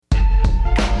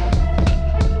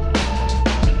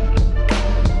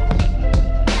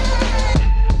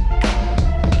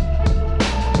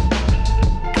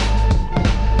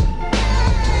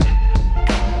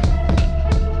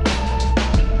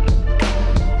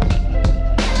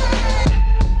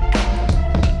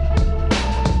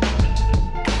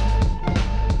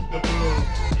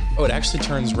actually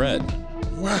turns red.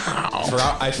 Wow.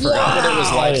 I forgot what it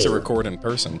was like to record in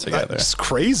person together. It's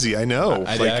crazy. I know.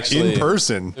 I like actually, in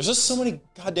person. There's just so many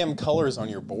goddamn colors on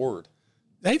your board.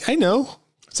 I know.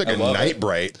 It's like a Night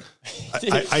Bright.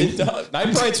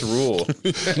 Night Brights rule.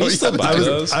 Can you still buy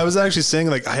those? I was actually saying,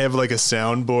 like, I have like a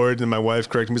soundboard, and my wife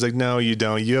corrected me. She's like, no, you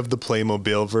don't. You have the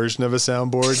Playmobil version of a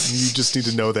soundboard. You just need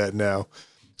to know that now.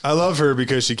 I love her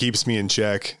because she keeps me in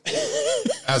check.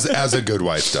 As a good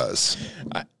wife does.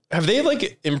 Have they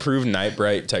like improved Night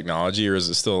Bright technology, or is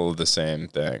it still the same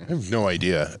thing? I have no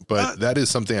idea, but that is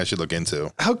something I should look into.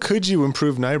 How could you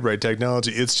improve Night Bright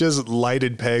technology? It's just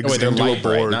lighted pegs They're into a Light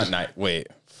Bright, board. not Night. Wait,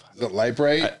 Is it Light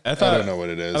Bright? I thought, I don't know what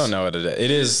it is. I don't know what it is. It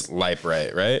is Light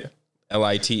Bright, right?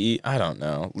 LITE. I don't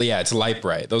know. Yeah, it's Light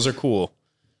Bright. Those are cool.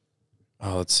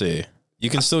 Oh, let's see. You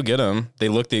can still get them. They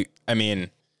look the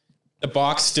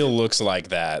box still looks like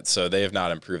that, so they have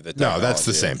not improved the technology. No, that's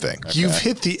the same thing. Okay. You've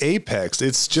hit the apex.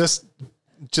 It's just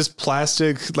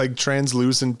plastic, like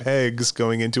translucent pegs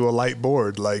going into a light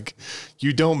board. Like,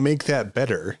 you don't make that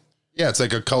better. Yeah, it's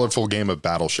like a colorful game of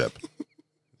Battleship.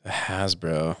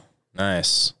 Hasbro.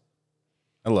 Nice.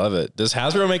 I love it. Does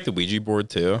Hasbro make the Ouija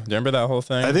board too? Do you remember that whole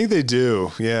thing? I think they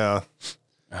do. Yeah.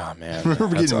 Oh man. I remember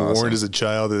that's getting awesome. warned as a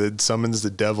child that it summons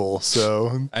the devil.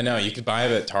 So I know, you could buy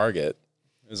it at Target.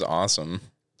 It was awesome.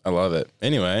 I love it.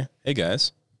 Anyway, hey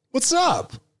guys. what's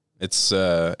up? It's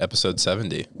episode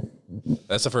 70.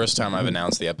 That's the first time I've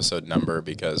announced the episode number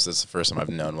because that's the first time I've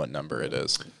known what number it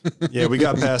is. Yeah, we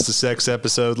got past the sex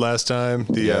episode last time.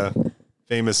 The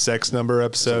famous sex number A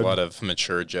episode. lot of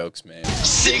mature jokes made.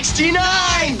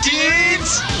 69,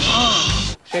 dudes!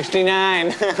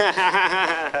 69.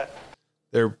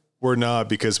 There were not,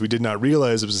 because we did not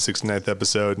realize it was the 69th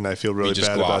episode, and I feel really We just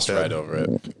bad about glossed that. right over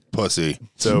it. Pussy.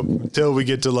 So until we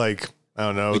get to, like, I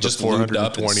don't know, We the just lubed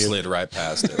up and 420th. slid right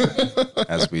past it,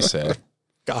 as we say.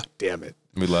 God damn it.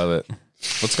 We love it.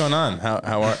 What's going on? How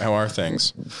are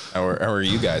things? How are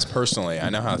you guys personally? I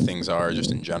know how things are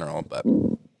just in general, but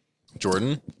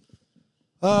Jordan?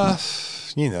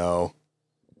 You know.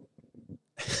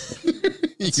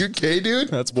 You okay, dude?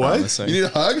 That's What? promising. You need a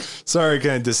hug? Sorry,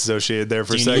 kind of disassociated there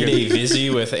for Do a you second. need a Vizzy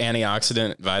with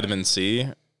antioxidant vitamin C?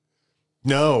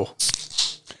 No.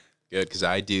 Good, because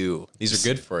I do. These are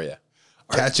good for you.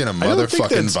 Catching a I don't think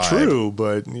motherfucking that's vibe. true,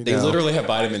 but you They know. literally have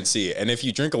vitamin C, and if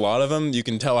you drink a lot of them, you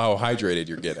can tell how hydrated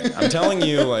you're getting. I'm telling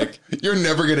you, like, You're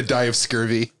never going to die of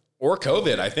scurvy. or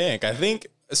COVID. I think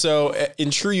so.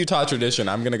 In true Utah tradition,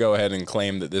 I'm going to go ahead and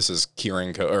claim that this is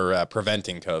curing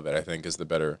preventing COVID. I think is the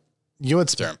better You know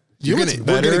what's term. You know what's We're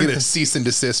better? going to get a cease and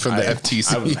desist from the I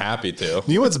FTC. was happy to.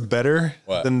 You know what's better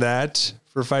What? than that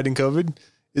for fighting COVID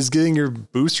is getting your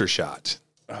booster shot.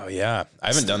 Oh yeah, I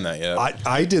haven't done that yet.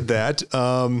 I did that.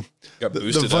 Got The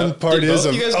boosted fun up. part Did is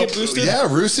both you guys get boosted? Yeah,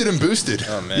 roosted and boosted.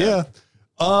 Oh man. Yeah.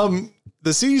 The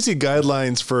CDC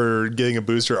guidelines for getting a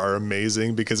booster are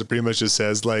amazing because it pretty much just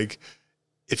says, like,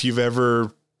 if you've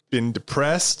ever been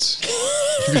depressed,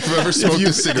 If you've ever smoked a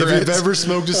if cigarette, you've ever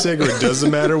smoked a cigarette, doesn't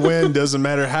matter when, doesn't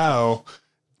matter how.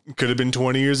 Could have been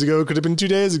 20 years ago, could have been 2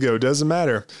 days ago, doesn't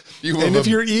matter. You And have if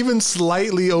you're even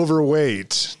slightly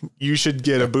overweight, you should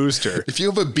get a booster. if you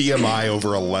have a BMI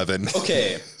over 11,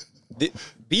 Okay. The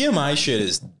BMI shit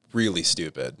is really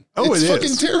stupid. Oh, it's it fucking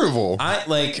is. terrible.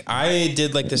 I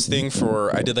did like this thing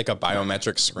I did like a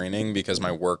biometric screening because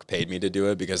my work paid me to do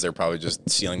it because they're probably just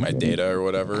stealing my data or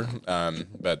whatever.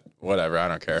 But whatever, I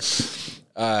don't care.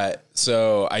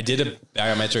 So I did a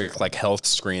biometric like health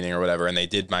screening or whatever, and they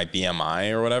did my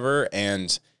BMI or whatever,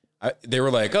 and they were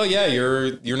like, "Oh yeah,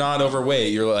 you're not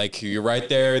overweight. You're right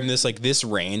there in this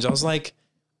range." I was like,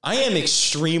 I am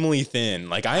extremely thin.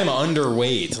 Like I am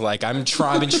underweight. Like I've been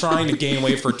trying to gain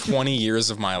weight for 20 years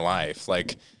of my life.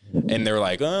 Like, and they're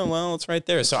like, oh, well, it's right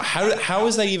there. So how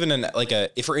is that even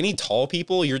if for any tall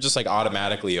people, you're just like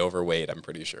automatically overweight, I'm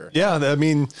pretty sure. Yeah, I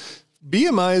mean,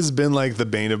 BMI has been like the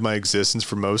bane of my existence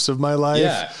for most of my life.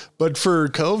 Yeah. But for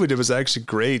COVID, it was actually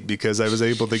great because I was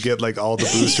able to get like all the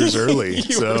boosters early.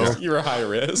 You were high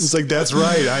risk. It's like, that's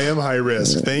right. I am high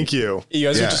risk. Thank you. You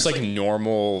guys Yeah. are just like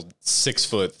normal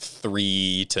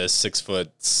 6'3" to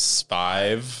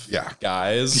 6'5" Yeah.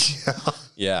 guys.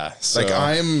 Yeah. So, Like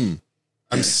I'm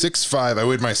 6'5". I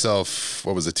weighed myself,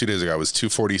 what was it, 2 days ago? I was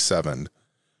 247.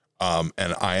 And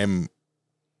I am,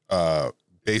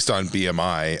 based on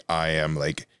BMI, I am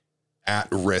like at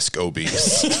risk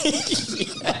obese.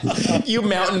 you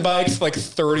mountain biked like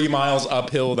 30 miles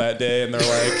uphill that day, and they're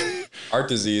like, heart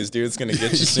disease, dude, it's gonna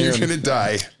get you You're soon. gonna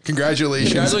die.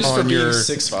 Congratulations Congratulations for on being your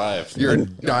 6'5". your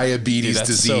diabetes Dude,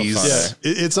 that's so disease. funny.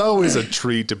 Yeah. It's always a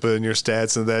treat to put in your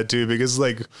stats and that too, because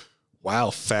like, wow,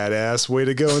 fat ass, way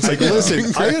to go. It's like,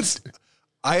 listen,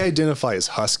 I identify as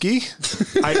husky.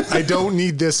 I don't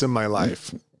need this in my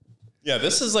life. Yeah,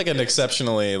 this is like an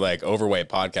exceptionally like overweight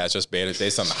podcast just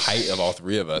based on the height of all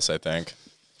three of us, I think.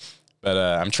 But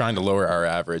I'm trying to lower our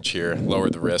average here, lower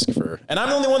the risk for... And I'm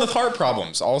the only one with heart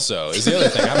problems also, is the other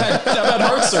thing. I've had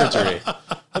heart surgery.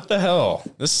 What the hell?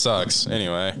 This sucks.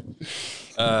 Anyway.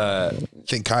 I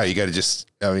think, Kai, you got to just...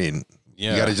 you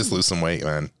got to just lose some weight,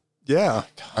 man. Yeah.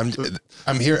 I'm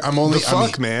here. I'm only...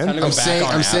 man. I'm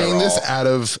saying this out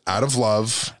of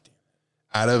love,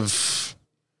 out of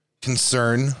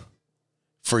concern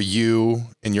for you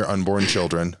and your unborn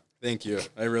children. Thank you.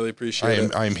 I really appreciate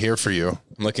it. I'm here for you.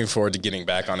 I'm looking forward to getting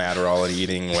back on Adderall and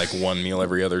eating like one meal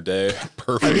every other day.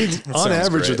 Perfect. I mean, on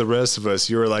average great. with the rest of us,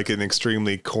 you're like an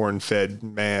extremely corn-fed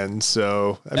man.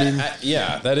 So, I mean,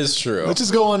 yeah, that is true. let's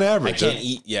just go on I average. can't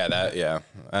eat. Yeah,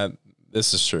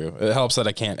 this is true. It helps that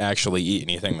I can't actually eat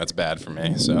anything that's bad for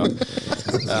me. So,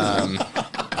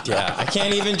 yeah, I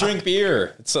can't even drink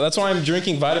beer. So that's why I'm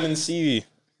drinking vitamin C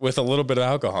with a little bit of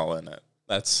alcohol in it.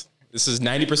 This is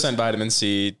 90% vitamin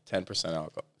C, 10%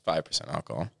 alcohol, 5%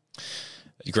 alcohol.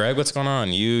 Greg, what's going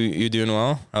on? You doing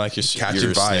well? I like your Catching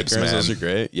your vibes, Snickers. man. Those are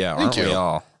great. Yeah, Thank aren't we you.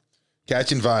 all?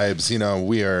 Catching vibes.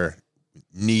 We are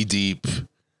knee deep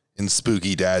in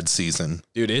spooky dad season.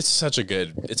 Dude, it's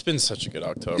been such a good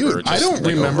October. Dude, I just, don't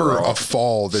like, remember overall. a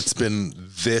fall that's been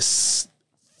this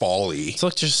fall-y. It's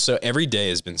like just so every day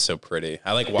has been so pretty.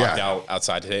 I like walked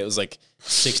outside today. It was like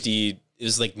 60. It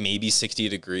was like maybe 60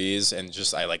 degrees, and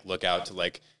just I like look out to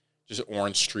like just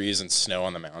orange trees and snow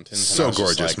on the mountains. And So I was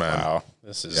just gorgeous, like, man. Wow,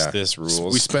 this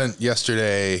rules. We spent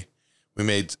yesterday. We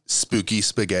made spooky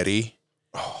spaghetti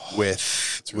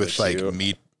with really like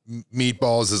cute.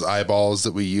 meatballs as eyeballs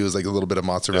that we use, like a little bit of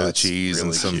mozzarella That's cheese really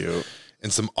and some cute.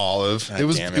 and some olive. God It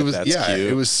was damn it, that's cute.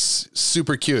 it was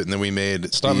super cute. And then we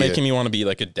made Stop making me want to be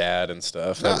like a dad and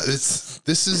stuff. No, this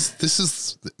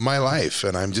is my life,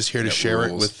 and I'm just here to It share it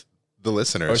rules. with the I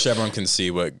listeners. wish everyone can see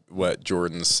what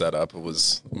Jordan's setup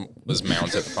was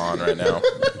mounted upon right now.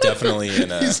 Definitely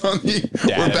in a. He's on the,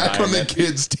 Dad we're back on the environment.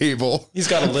 kids' table. He's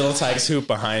got a Little Tikes hoop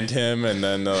behind him, and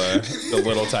then the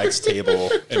Little Tikes table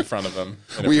in front of him.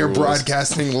 And it We are rules.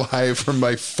 broadcasting live from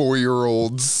my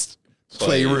 4-year-old's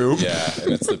playroom. Yeah,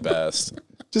 and it's the best.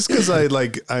 Just because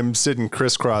I'm sitting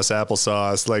crisscross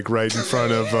applesauce, like right in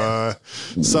front of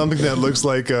something that looks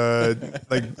like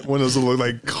one of those little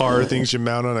like car things you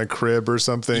mount on a crib or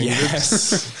something.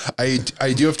 Yes.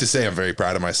 I do have to say I'm very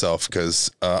proud of myself because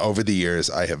over the years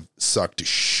I have sucked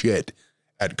shit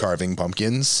at carving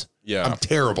pumpkins. Yeah. I'm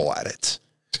terrible at it.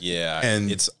 Yeah,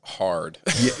 And- it's hard.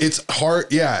 Yeah, it's hard.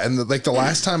 Yeah, and the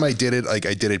last time I did it, like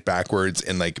I did it backwards,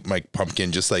 and like my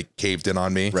pumpkin just like caved in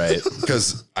on me, Right.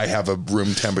 Because I have a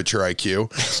room temperature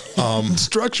IQ.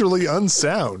 Structurally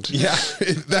unsound. Yeah,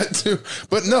 that too.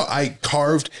 But no, I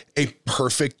carved a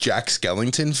perfect Jack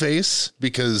Skellington face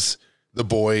because the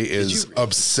boy is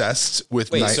obsessed with.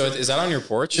 Wait, so is that on your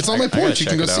porch? It's on my I gotta porch. You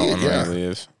can check go see out it, when yeah. I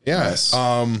leave. yeah. Nice.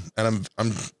 And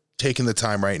I'm taking the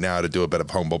time right now to do a bit of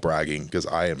humble bragging because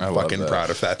I am love fucking that.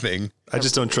 proud of that thing. I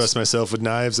just don't trust myself with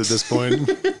knives at this point.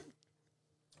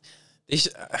 They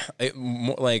should,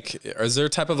 is there a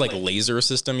type of like laser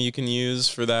system you can use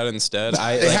for that instead?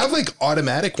 They have like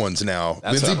automatic ones now.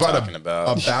 That's Lindsay what I'm bought talking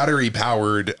about. a battery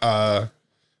powered carver.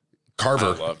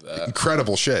 I love that.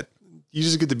 Incredible shit. You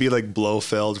just get to be like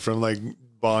Blofeld from like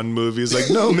Bond movies. Like,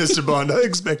 no, Mr. Bond, I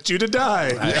expect you to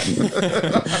die.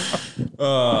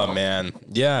 Oh man,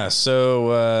 yeah.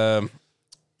 So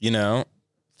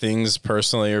things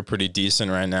personally are pretty decent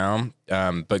right now.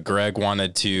 But Greg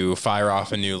wanted to fire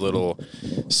off a new little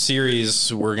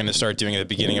series we're going to start doing at the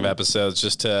beginning of episodes,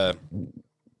 just to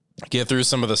get through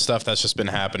some of the stuff that's just been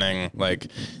happening, like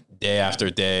day after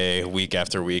day, week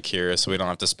after week here, so we don't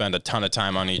have to spend a ton of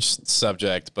time on each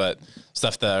subject, but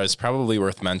stuff that is probably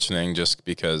worth mentioning just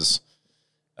because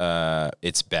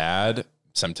it's bad.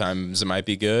 Sometimes it might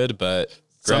be good, but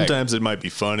Greg, Sometimes it might be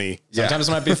funny. sometimes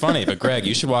it might be funny. But Greg,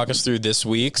 you should walk us through this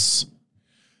week's.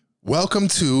 Welcome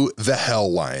to the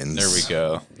Hell Lines. There we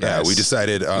go. Yeah, Nice. we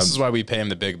decided This is why we pay him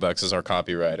the big bucks as our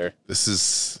copywriter. this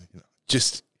is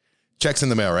just checks in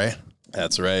the mail, right?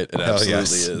 That's right. It absolutely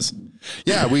yes. is.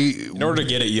 Yeah, we In order to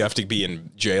get it, you have to be in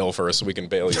jail first, so we can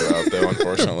bail you out, though,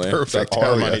 unfortunately. Perfect. All our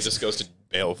Hell money yes. just goes to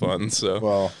bail funds, so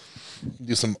well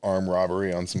do some armed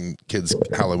robbery on some kids'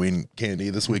 Halloween candy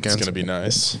this weekend. it's going to be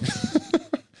nice.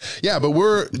 Yeah, but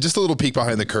we're just a little peek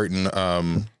behind the curtain.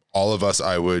 All of us,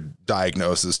 I would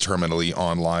diagnose as terminally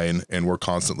online, and we're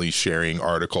constantly sharing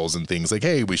articles and things like,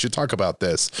 hey, we should talk about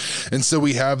this. And so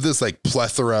we have this like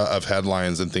plethora of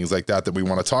headlines and things like that we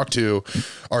want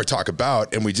to talk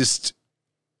about. And we just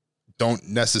don't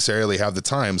necessarily have the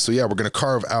time. So yeah, we're going to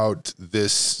carve out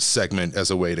this segment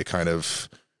as a way to kind of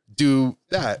do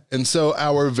that. And so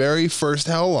our very first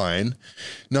hellline,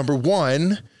 number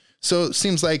one. So it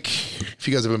seems like if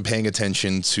you guys have been paying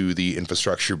attention to the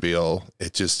infrastructure bill,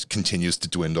 it just continues to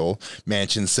dwindle.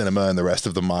 Manchin Cinema and the rest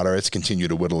of the moderates continue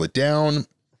to whittle it down.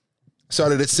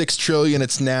 Started at $6 trillion.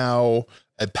 It's now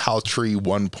a paltry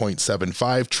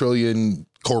 1.75 trillion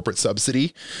corporate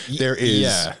subsidy. There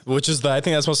is, which is I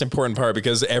think that's the most important part,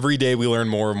 because every day we learn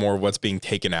more and more what's being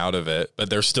taken out of it, but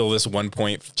there's still this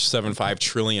 1.75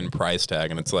 trillion price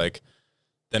tag, and it's like,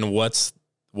 then what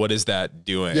is that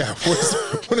doing? Yeah,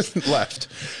 what is left?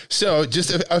 So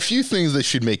just a few things that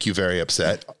should make you very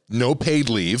upset. No paid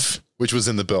leave, which was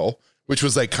in the bill, which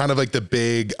was like kind of like the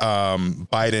big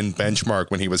Biden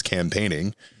benchmark when he was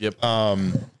campaigning. Yep.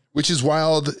 Which is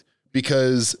wild,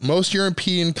 because most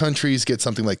European countries get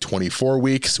something like 24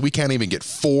 weeks. We can't even get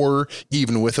 4,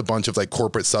 even with a bunch of like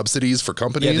corporate subsidies for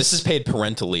companies. Yeah, this is paid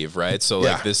parental leave, right? So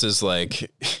like this is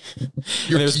like,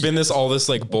 there's been all this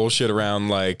like bullshit around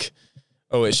like,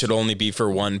 oh, it should only be for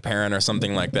one parent or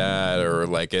something like that, or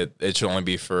like it should only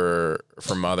be for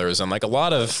mothers, and like a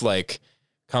lot of like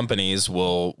companies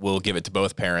will give it to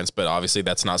both parents, but obviously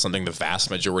that's not something the vast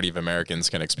majority of Americans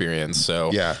can experience. So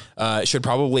it should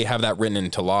probably have that written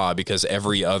into law, because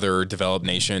every other developed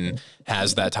nation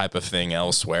has that type of thing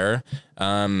elsewhere.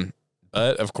 But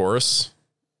of course,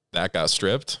 that got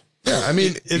stripped. Yeah, I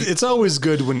mean, it's always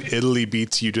good when Italy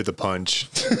beats you to the punch.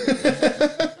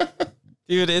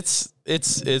 Dude, it's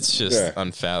just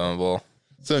unfathomable.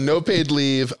 So no paid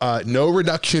leave, no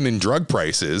reduction in drug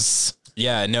prices.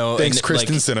 Yeah, no. Thanks,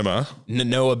 Kristen Cinema.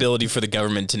 No ability for the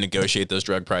government to negotiate those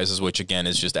drug prices, which again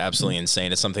is just absolutely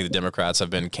insane. It's something the Democrats have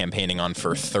been campaigning on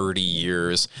for 30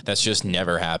 years. That's just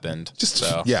never happened.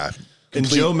 And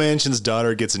Joe Manchin's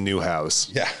daughter gets a new house.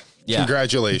 Yeah.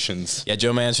 Congratulations. Yeah,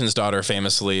 Joe Manchin's daughter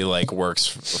famously like works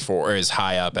for or is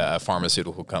high up at a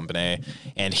pharmaceutical company,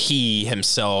 and he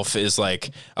himself is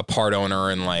like a part owner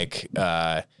in like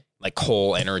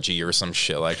coal energy or some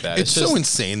shit like that. It's so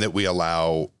insane that we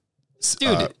allow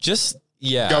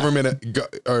government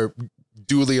or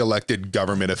duly elected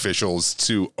government officials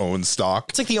to own stock.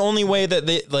 It's like the only way that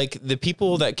they like the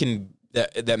people that can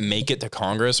that make it to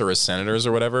Congress or as senators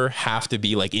or whatever have to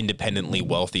be like independently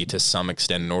wealthy to some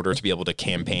extent in order to be able to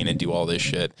campaign and do all this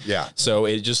shit. Yeah. So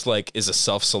it just like is a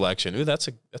self-selection. Ooh, that's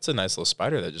a nice little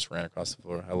spider that just ran across the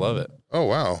floor. I love it. Oh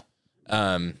wow.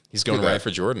 He's going right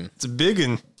for Jordan. It's a big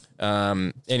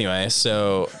one. Anyway,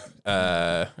 so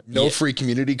no free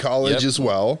community college as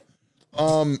well.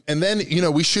 And then,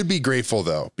 we should be grateful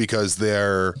though, because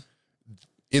they're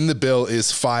in the bill is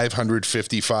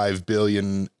 $555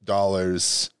 billion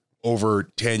over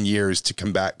 10 years to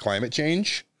combat climate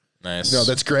change. Nice. No,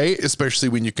 that's great, especially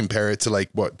when you compare it to like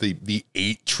what the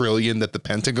 $8 trillion that the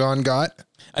Pentagon got.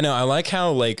 I know. I like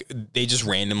how like they just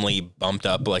randomly bumped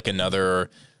up like another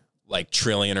like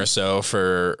trillion or so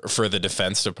for the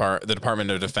the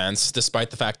Department of Defense, despite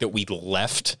the fact that we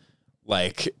left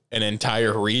like an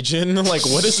entire region. Like,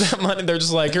 what is that money? They're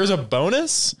just like, here's a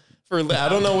bonus. I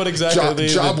don't know what exactly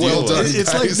job well done.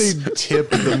 It's like they tip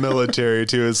the military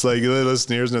too. It's like,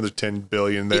 listen, here's another $10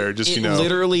 billion there. It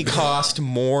literally cost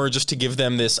more just to give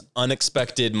them this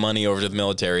unexpected money over to the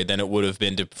military than it would have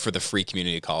been for the free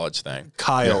community college thing.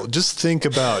 Kyle, just think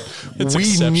about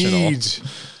we need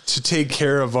to take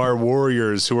care of our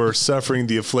warriors who are suffering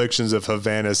the afflictions of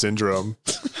Havana syndrome.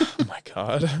 Oh my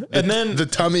God. And then the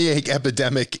tummy ache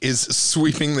epidemic is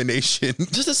sweeping the nation.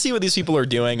 Just to see what these people are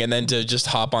doing, and then to just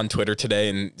hop on Twitter today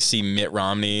and see Mitt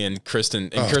Romney and Kristen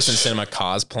Cinema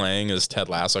cosplaying as Ted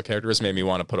Lasso characters made me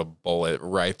want to put a bullet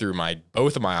right through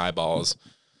both of my eyeballs.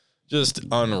 Just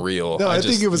unreal. No, I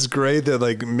think it was great that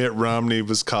like Mitt Romney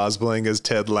was cosplaying as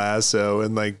Ted Lasso,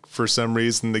 and like for some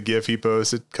reason the GIF he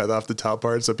posted cut off the top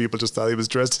part, so people just thought he was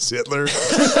dressed as Hitler.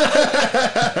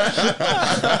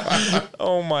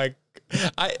 Oh my!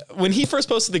 When he first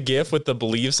posted the GIF with the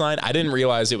believe sign, I didn't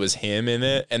realize it was him in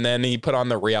it, and then he put on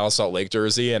the Real Salt Lake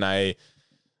jersey, and died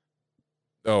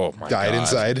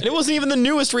inside. And it wasn't even the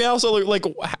newest Real Salt Lake.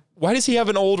 Like, why does he have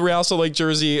an old Real Salt Lake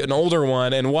jersey, an older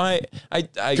one, and why?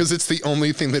 Because it's the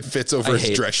only thing that fits over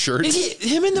his dress shirt.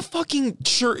 Him in the fucking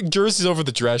jerseys over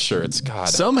the dress shirts. God,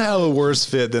 somehow a worse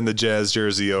fit than the Jazz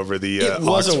jersey over the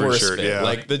Oxford shirt. Fit. Yeah,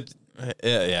 like the.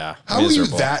 Yeah. How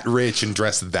miserable. Are you that rich and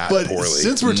dressed that poorly?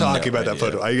 Since we're talking about that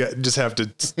photo, I just have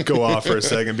to go off for a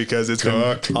second because it's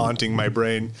been haunting my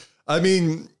brain. I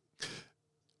mean,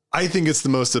 I think it's the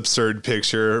most absurd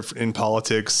picture in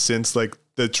politics since like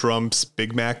the Trump's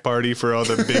Big Mac party for all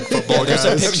the big football There's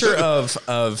guys. a picture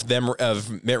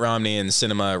of Mitt Romney and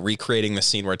Cinema recreating the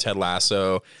scene where Ted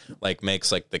Lasso like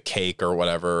makes like the cake or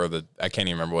whatever, or I can't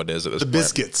even remember what it is. It was The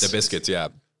biscuits. The biscuits, yeah,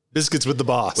 Biscuits with the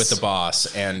boss. with the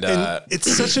boss, and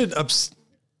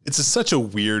it's such a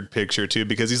weird picture too,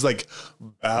 because he's like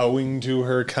bowing to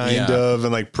her kind of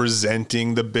and like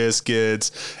presenting the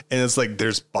biscuits, and it's like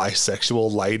there's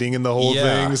bisexual lighting in the whole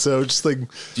thing. So just like,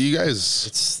 Do you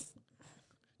guys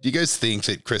think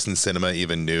that Kristen Cinema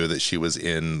even knew that she was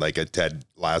in like a Ted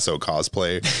Lasso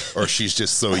cosplay, or she's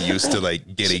just so used to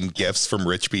like getting gifts from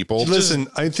rich people? listen,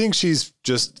 I think she's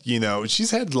just,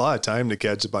 she's had a lot of time to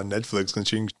catch up on Netflix,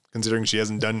 considering she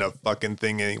hasn't done a fucking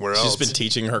thing anywhere else. she's been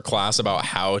teaching her class about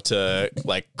how to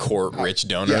like court rich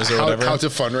donors or how, whatever. how to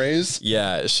fundraise.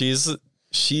 Yeah, she's the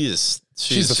She's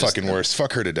fucking worst.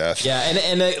 Fuck her to death. Yeah,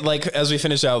 and like as we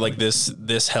finish out like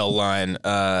this hell line,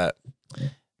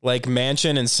 like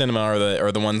Manchin and Cinema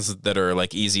are the ones that are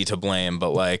like easy to blame, but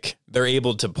like they're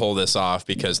able to pull this off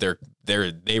because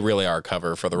they really are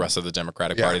cover for the rest of the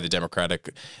Democratic Party, the Democratic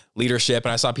leadership.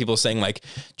 And I saw people saying like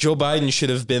Joe Biden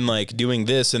should have been like doing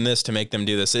this and this to make them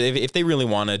do this. If they really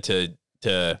wanted to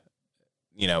get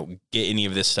any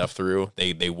of this stuff through,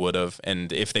 they would have.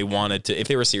 And if they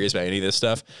were serious about any of this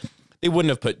stuff, they wouldn't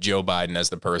have put Joe Biden as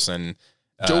the person.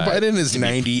 Joe Biden is to be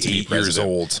 98 years president.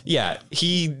 old. Yeah,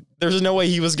 there's no way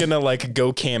he was gonna like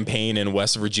go campaign in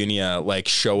West Virginia, like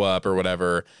show up or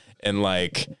whatever, and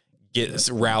like get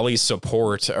rally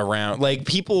support around. Like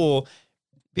people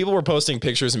were posting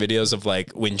pictures and videos of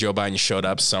like when Joe Biden showed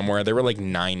up somewhere, there were like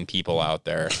 9 people out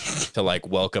there to like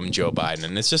welcome Joe Biden,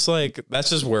 and it's just like that's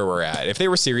just where we're at. If they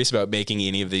were serious about making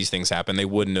any of these things happen, they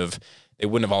wouldn't have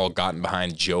all gotten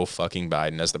behind Joe fucking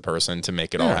Biden as the person to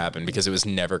make it all happen, because it was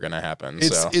never going to happen.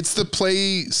 It's the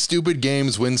play stupid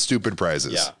games, win stupid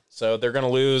prizes. Yeah. So they're going to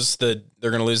lose the midterms,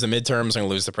 they're going to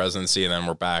lose the presidency, and then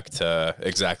we're back to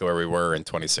exactly where we were in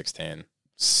 2016.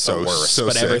 So worse, so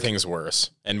but sick. everything's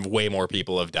worse, and way more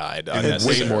people have died. And way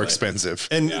unnecessarily. more expensive.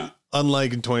 And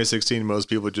unlike in 2016, most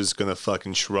people are just gonna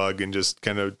fucking shrug and just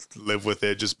kind of live with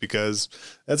it, just because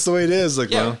that's the way it is.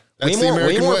 Like, well, That's the way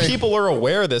American more way. people are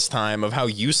aware this time of how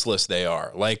useless they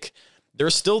are. Like,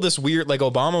 there's still this weird, like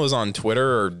Obama was on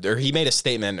Twitter or he made a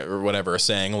statement or whatever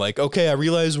saying like, okay, I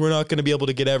realize we're not going to be able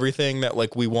to get everything that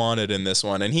like we wanted in this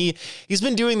one. And he's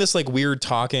been doing this like weird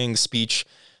talking speech,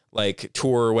 like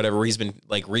tour or whatever, where he's been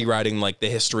like rewriting like the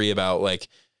history about like,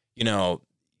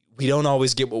 we don't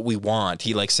always get what we want.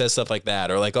 He like says stuff like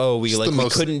that, or like, oh, we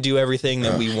couldn't do everything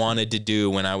that we wanted to do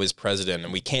when I was president,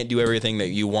 and we can't do everything that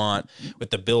you want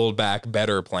with the Build Back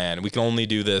Better plan. We can only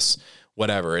do this,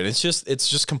 whatever. And it's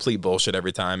just complete bullshit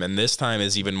every time. And this time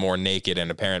is even more naked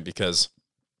and apparent because,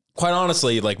 quite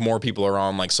honestly, like more people are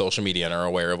on like social media and are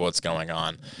aware of what's going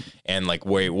on, and like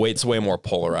it's way more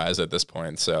polarized at this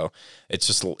point. So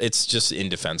it's just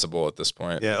indefensible at this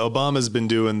point. yeah, Obama's been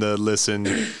doing the listen,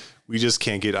 we just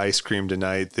can't get ice cream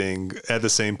tonight thing. At the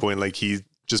same point, like he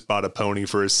just bought a pony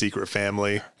for his secret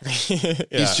family.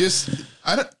 He's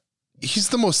he's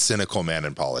the most cynical man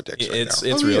in politics right It's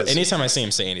now. real. Anytime I see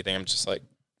him say anything, I'm just like,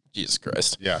 Jesus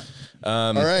Christ. Yeah.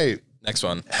 All right. Next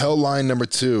one. Hellline number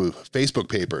 2, Facebook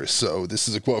papers. So this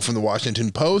is a quote from the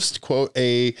Washington Post. Quote,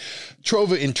 a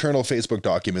trove of internal Facebook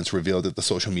documents revealed that the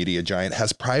social media giant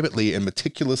has privately and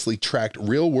meticulously tracked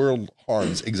real-world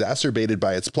harms exacerbated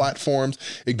by its platforms,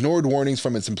 ignored warnings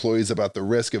from its employees about the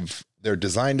risk of their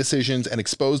design decisions, and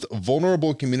exposed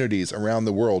vulnerable communities around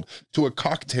the world to a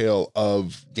cocktail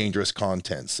of dangerous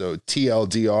content. So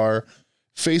TLDR,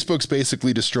 Facebook's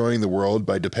basically destroying the world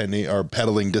by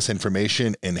peddling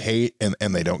disinformation and hate,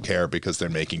 and they don't care because they're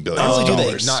making billions Not of only do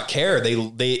dollars. they not care,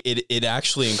 it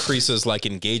actually increnes like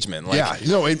engagement. Like,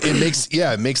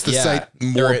 it makes the site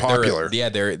more popular.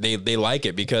 They like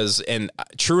it because, and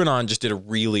TrueAnon just did a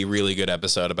really, really good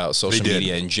episode about social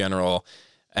media in general.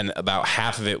 And about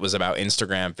half of it was about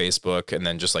Instagram, Facebook, and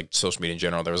then just like social media in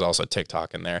general. There was also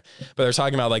TikTok in there, but they're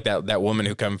talking about like that woman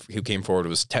who came forward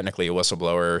was technically a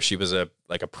whistleblower. She was a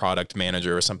product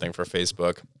manager or something for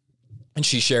Facebook, and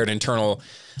she shared internal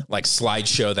like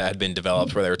slideshow that had been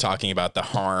developed where they were talking about the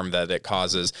harm that it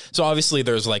causes. So obviously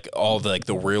there's like all the like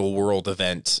the real world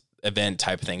event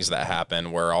type of things that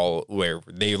happen where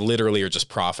they literally are just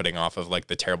profiting off of like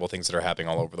the terrible things that are happening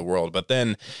all over the world. But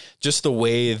then just the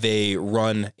way they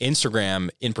run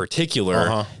Instagram in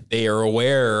particular, they are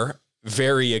aware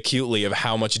very acutely of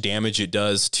how much damage it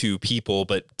does to people,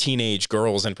 but teenage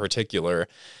girls in particular,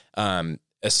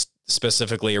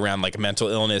 specifically around like mental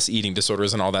illness, eating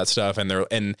disorders and all that stuff.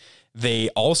 And they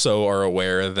also are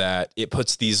aware that it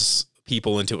puts these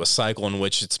people into a cycle in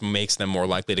which it makes them more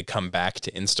likely to come back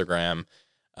to Instagram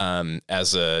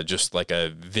as a just like a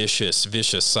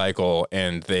vicious cycle,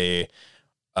 and they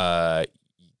are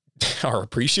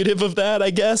appreciative of that,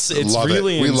 I guess. It's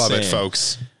really we insane. love it,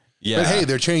 folks. Yeah. But hey,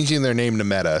 they're changing their name to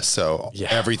Meta, so Yeah,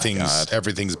 everything's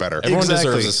better. Everyone Exactly.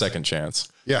 deserves a second chance.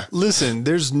 Yeah. Listen,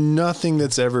 there's nothing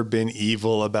that's ever been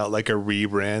evil about like a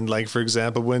rebrand. Like, for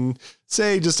example, when,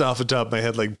 say, just off the top of my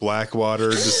head, like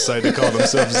Blackwater decided to call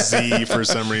themselves Z for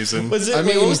some reason. What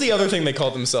was the other thing they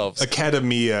called themselves?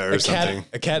 Academia or something.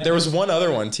 There was one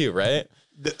other one too, right?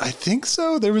 I think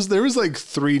so. There was like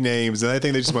 3 names, and I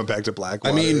think they just went back to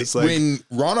Blackwater. I mean, it's like, when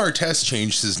Ron Artest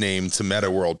changed his name to Meta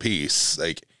World Peace,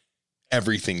 like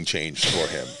everything changed for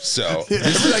him. So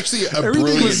this is actually a everything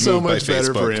brilliant was so move by much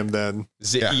better for Facebook. him then.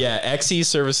 XE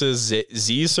services,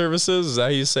 Z services. Is that how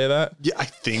you say that? Yeah, I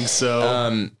think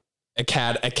so.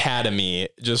 Academy,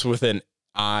 just with an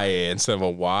I instead of a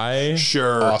Y.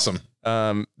 Sure. Awesome.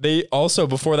 They also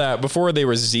before they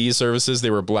were Z services, they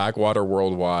were Blackwater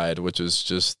Worldwide, which is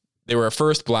just they were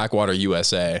first Blackwater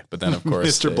USA, but then of course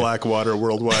Mr. Blackwater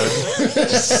Worldwide.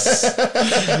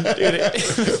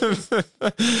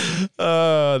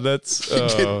 that's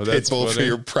Pitbull for funny.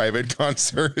 your private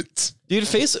concerts. Dude,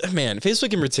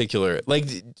 Facebook in particular. Like,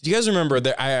 do you guys remember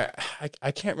that?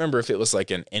 I can't remember if it was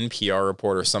like an NPR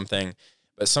report or something,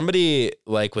 but somebody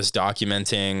like was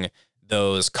documenting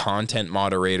those content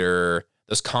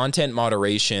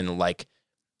moderation like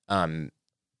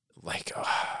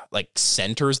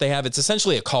centers they have. It's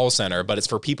essentially a call center, but it's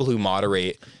for people who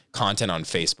moderate content on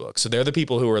Facebook. So they're the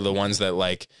people who are the ones that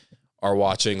like are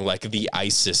watching like the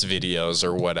ISIS videos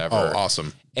or whatever. Oh,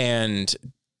 awesome. And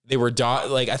they were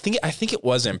I think it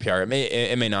was NPR.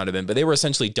 It may not have been, but they were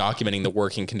essentially documenting the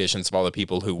working conditions of all the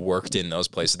people who worked in those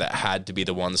places that had to be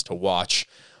the ones to watch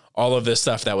all of this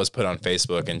stuff that was put on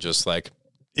Facebook and just like,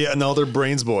 Yeah, and all their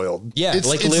brains boiled. yeah, It's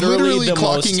like literally the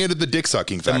clocking into the dick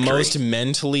sucking the factory. most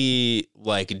mentally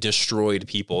like destroyed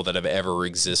people that have ever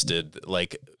existed,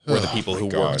 like were the people who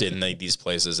God. worked in these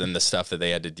places and the stuff that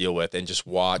they had to deal with and just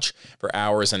watch for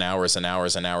hours and hours and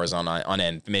hours and hours on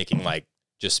end, making like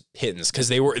just pittance. Cause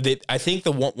I think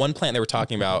the one plant they were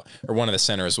talking about, or one of the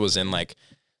centers was in like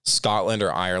Scotland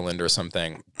or Ireland or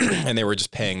something. And they were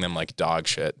just paying them like dog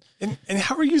shit. And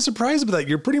how are you surprised by that?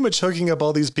 You're pretty much hooking up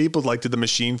all these people like to the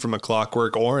machine from A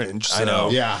Clockwork Orange. So, I know.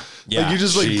 Yeah. Yeah. Like you're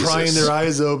just like Jesus. prying their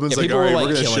eyes open. It's Yeah, like, people all right, were we're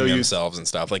like going to show killing you. themselves and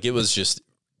stuff. Like it was just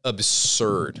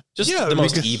absurd. Just Yeah, the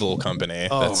most because- evil company.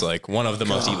 Oh, that's like one of the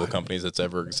most evil companies that's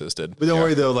ever existed. But don't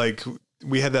worry though, like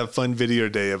we had that fun video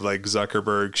day of like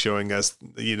Zuckerberg showing us,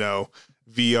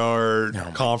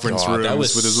 VR conference God, rooms that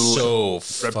was with his little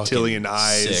so reptilian fucking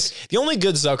eyes. sick. The only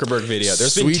good Zuckerberg video.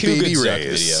 There's been Sweet 2 good baby Zuck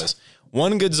rays. videos.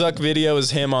 One good Zuck video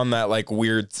is him on that like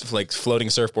weird like floating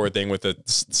surfboard thing with the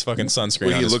fucking sunscreen.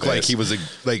 Where on he his looked like face. he was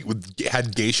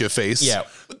had geisha face. Yeah,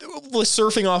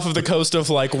 surfing off of the coast of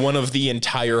like one of the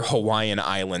entire Hawaiian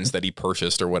islands that he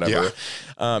purchased or whatever.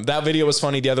 That video was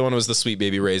funny. The other one was the Sweet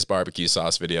Baby Ray's barbecue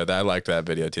sauce video. I liked that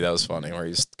video too. That was funny, where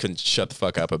he just couldn't shut the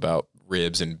fuck up about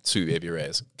ribs and Sweet Baby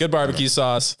Ray's. Good barbecue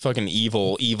sauce. Fucking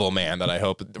evil man that I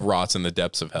hope rots in the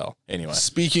depths of hell. Anyway.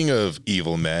 Speaking of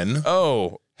evil men,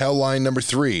 Oh, Hellline number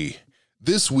 3.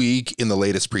 This week in the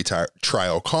latest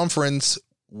pre-trial conference,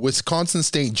 Wisconsin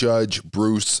State Judge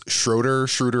Bruce Schroeder,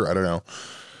 I don't know,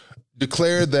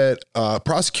 declared that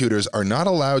prosecutors are not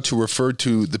allowed to refer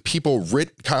to the people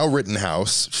Kyle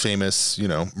Rittenhouse, famous,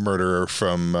 murderer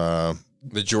from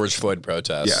the George Floyd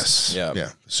protest. yes, Yeah.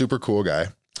 super cool guy.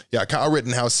 Yeah, Kyle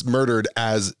Rittenhouse murdered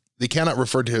as they cannot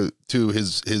refer to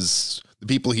the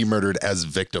people he murdered as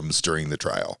victims during the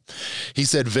trial. He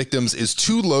said victims is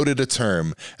too loaded a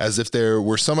term, as if there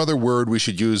were some other word we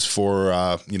should use for,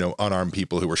 unarmed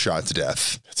people who were shot to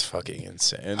death. That's fucking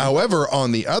insane. However,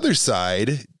 on the other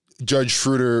side, Judge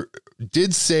Schroeder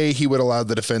did say he would allow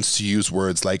the defense to use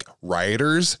words like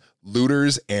rioters,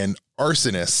 looters, and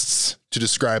arsonists to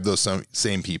describe those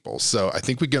same people. So I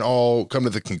think we can all come to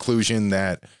the conclusion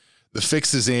that the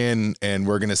fix is in and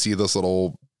we're going to see this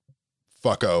little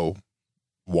fucko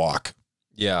walk.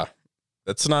 Yeah.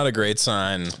 That's not a great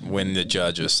sign when the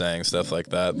judge is saying stuff like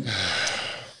that.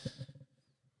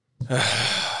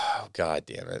 Oh, God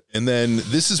damn it. And then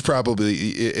this is probably,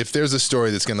 if there's a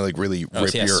story that's going to like really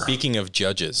rip your... Speaking of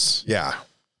judges. Yeah.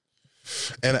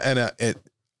 And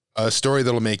a story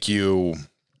that'll make you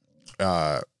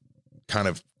kind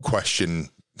of question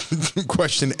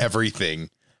everything.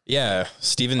 Yeah.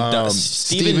 Steven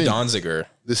Steven Donziger.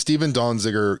 The Steven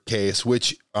Donziger case,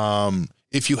 which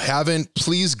if you haven't,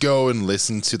 please go and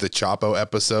listen to the Chapo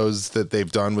episodes that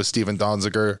they've done with Steven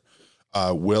Donziger.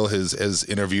 Will has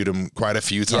interviewed him quite a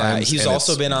few Yeah, times. he's and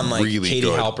also it's been on like really Katie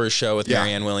good. Halper's show with Yeah.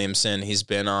 Marianne Williamson. He's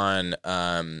been on,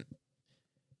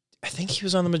 I think he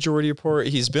was on the Majority Report.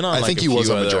 He's been on I like think a he was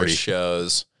few on other Majority.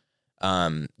 shows.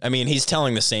 I mean, he's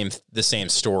telling the same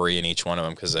story in each one of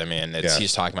them because I mean,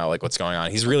 he's talking about like what's going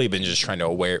on. He's really been just trying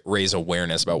to raise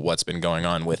awareness about what's been going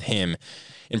on with him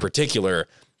in particular,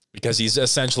 because he's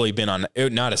essentially been on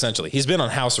he's been on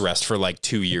house arrest for like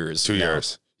 2 years. 2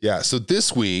 years. Yeah. So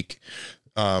this week,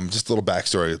 just a little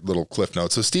backstory, little cliff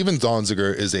note. So Steven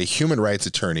Donziger is a human rights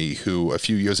attorney who a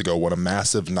few years ago won a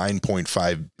massive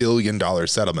 $9.5 billion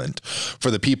settlement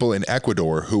for the people in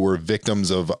Ecuador who were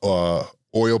victims of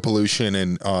oil pollution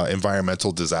and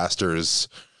environmental disasters,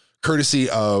 courtesy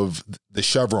of the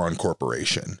Chevron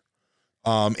Corporation.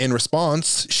 In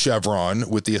response, Chevron,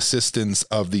 with the assistance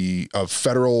of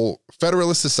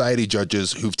Federalist Society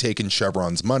judges who've taken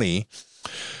Chevron's money,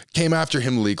 came after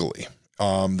him legally.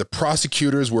 The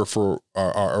prosecutors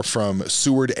are from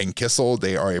Seward and Kissel.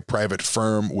 They are a private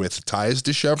firm with ties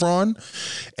to Chevron.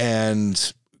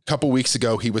 And a couple weeks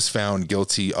ago, he was found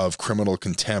guilty of criminal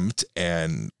contempt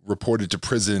and reported to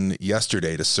prison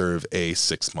yesterday to serve a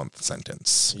 6-month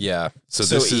sentence. Yeah. So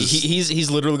So this is- he's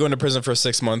literally going to prison for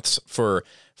 6 months for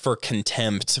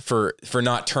contempt for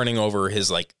not turning over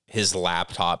his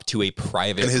laptop to a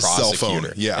private And his prosecutor. cell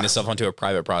phone, yeah. And his cell phone to a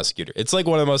private prosecutor. It's like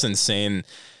one of the most insane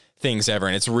things ever.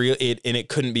 And it's real. It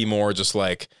couldn't be more just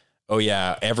like, oh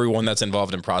yeah, everyone that's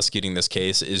involved in prosecuting this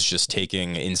case is just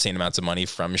taking insane amounts of money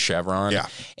from Chevron. Yeah.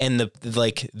 And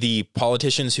the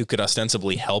politicians who could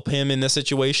ostensibly help him in this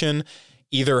situation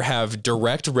either have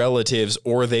direct relatives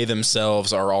or they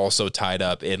themselves are also tied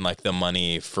up in like the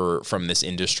money from this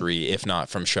industry, if not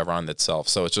from Chevron itself.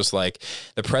 So it's just like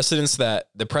the precedent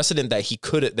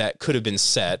that could have been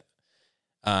set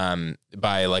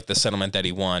by like the settlement that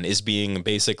he won is being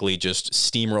basically just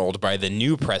steamrolled by the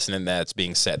new precedent that's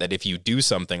being set, that if you do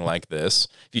something like this,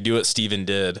 if you do what Steven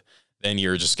did, then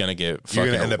you're just going to get fucking You're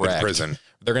going to end up in wrecked. prison.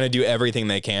 They're going to do everything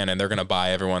they can, and they're going to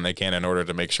buy everyone they can in order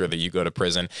to make sure that you go to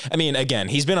prison. I mean, again,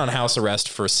 he's been on house arrest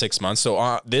for 6 months.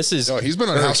 So this is... No, he's been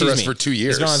on house excuse arrest me. for 2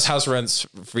 years. He's been on house arrest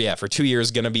for 2 years,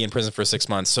 going to be in prison for 6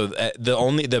 months. So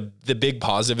the big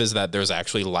positive is that there's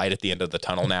actually light at the end of the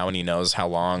tunnel now, and he knows how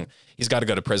long he's got to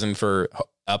go to prison for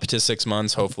up to 6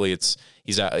 months. Hopefully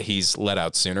he's let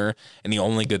out sooner. And the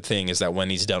only good thing is that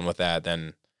when he's done with that,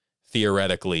 then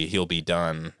theoretically he'll be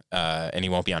done, and he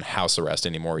won't be on house arrest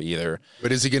anymore either.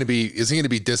 But is he going to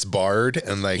be disbarred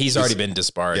and like He's already been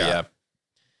disbarred. Yeah. Yeah.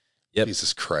 Yep.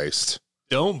 Jesus Christ.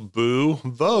 Don't boo,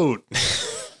 vote.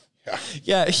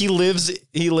 Yeah. He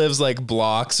lives like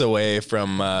blocks away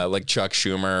from like Chuck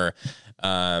Schumer.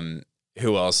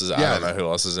 Who else is? I Yeah. don't know who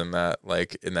else is in that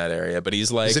area. But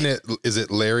he's like, Is it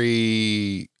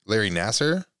Larry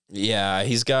Nasser? yeah.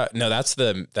 He's got isn't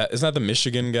that the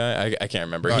Michigan guy? I can't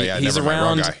remember. Oh, yeah, he's never mind,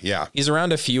 wrong around. guy. Yeah. He's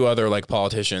around a few other like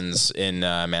politicians in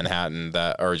Manhattan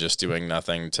that are just doing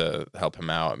nothing to help him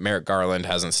out. Merrick Garland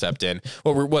hasn't stepped in.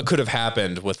 What could have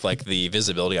happened with like the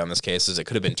visibility on this case is it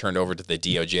could have been turned over to the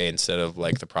DOJ instead of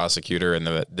like the prosecutor and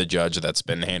the judge that's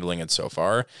been handling it so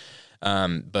far.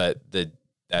 But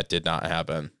that did not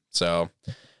happen. So,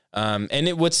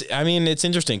 it's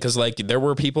interesting because like there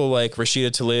were people like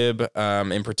Rashida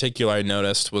Tlaib, in particular, I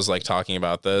noticed was like talking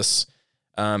about this.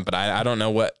 But I don't know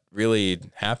what really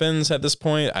happens at this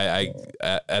point.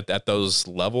 At those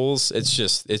levels, it's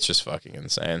just fucking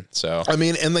insane. So I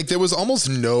mean, and like there was almost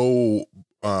no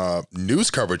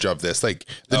news coverage of this. Like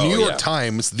the New York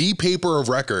Times, the paper of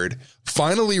record,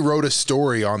 finally wrote a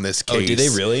story on this case. Oh, did they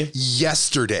really?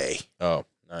 Yesterday. Oh,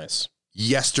 nice.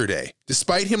 Yesterday,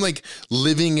 despite him like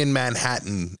living in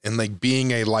Manhattan and like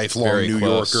being a lifelong Very New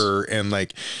close. Yorker, and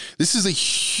like this is a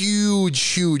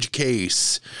huge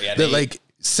case Yeah, that like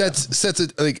sets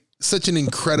it like such an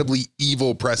incredibly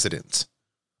evil precedent.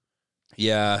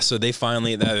 Yeah, so they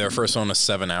finally, their first one was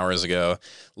 7 hours ago.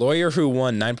 Lawyer who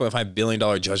won $9.5 billion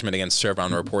judgment against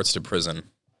Chevron reports to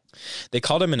prison. They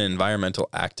called him an environmental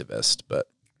activist, but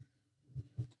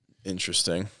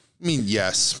interesting. I mean,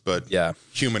 yes, but Yeah.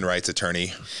 human rights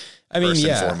attorney. I mean, First and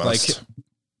yeah, foremost.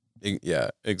 yeah,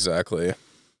 exactly.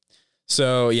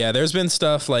 So yeah, there's been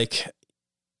stuff like,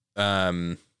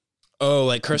 like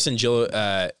Kirsten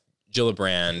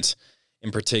Gillibrand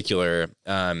in particular.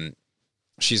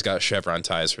 She's got Chevron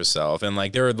ties herself, and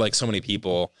like there were like so many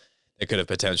people that could have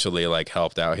potentially like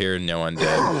helped out here. No one did,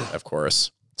 of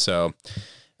course. So,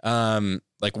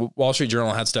 like Wall Street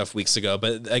Journal had stuff weeks ago,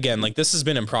 but again, like this has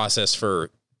been in process for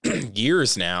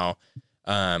years now.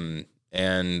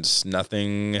 And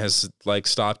nothing has like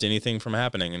stopped anything from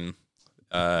happening,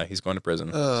 and he's going to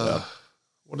prison. So.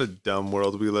 What a dumb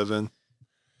world we live in.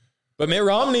 But Mitt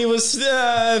Romney was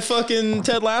fucking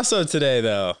Ted Lasso today,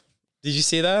 though. Did you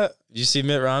see that? Did you see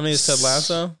Mitt Romney as Ted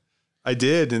Lasso? I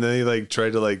did, and then he like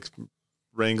tried to like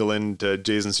wrangle into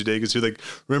Jason Sudeikis, who like,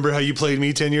 remember how you played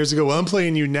me 10 years ago? Well, I'm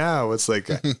playing you now. It's like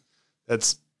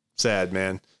that's sad,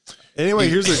 man. Anyway,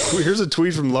 here's a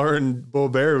tweet from Lauren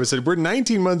Boebert who said, "We're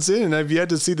 19 months in, and I've yet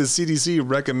to see the CDC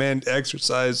recommend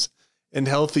exercise and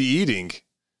healthy eating."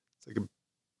 It's like I'm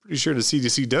pretty sure the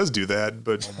CDC does do that,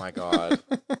 but Oh my god.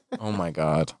 Oh my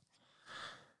god.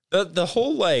 The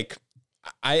whole like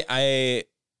I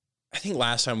think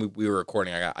last time we were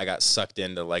recording, I got sucked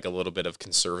into like a little bit of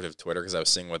conservative Twitter because I was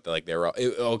seeing what they were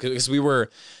because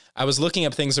I was looking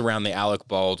up things around the Alec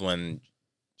Baldwin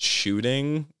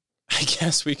shooting, I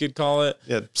guess we could call it.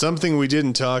 yeah, something we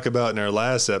didn't talk about in our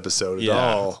last episode at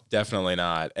all. Definitely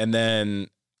not. And then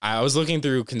I was looking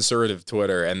through conservative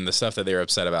Twitter and the stuff that they were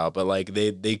upset about, but like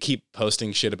they keep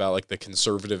posting shit about like the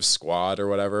conservative squad or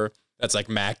whatever. That's like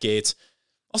Matt Gaetz.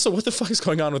 Also, what the fuck is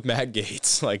going on with Matt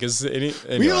Gaetz? Like,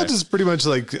 anyway. We all just pretty much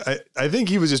like, I think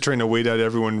he was just trying to wait out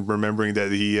everyone remembering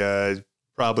that he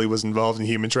probably was involved in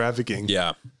human trafficking.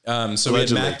 Yeah. So Allegedly. we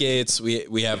had Matt Gaetz,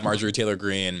 we have Marjorie Taylor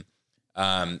Greene,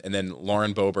 and then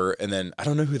Lauren Boebert, and then I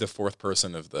don't know who the fourth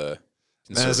person of the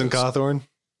Madison Cawthorn.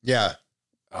 Yeah.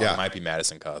 It might be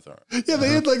Madison Cawthorn. Yeah, they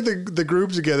had like the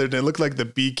group together and it looked like the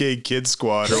BK Kid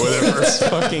Squad or whatever. It's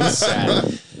fucking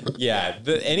sad. Yeah,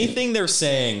 anything they're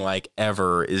saying like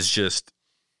ever is just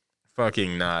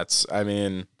fucking nuts. I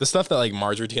mean, the stuff that like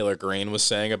Marjorie Taylor Greene was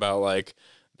saying about like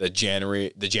the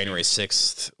January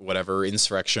 6th whatever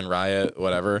insurrection riot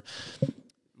whatever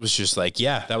was just like,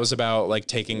 yeah, that was about like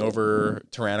taking over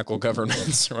tyrannical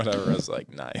governments or whatever. I was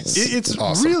like, nice. It's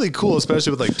Awesome. really cool,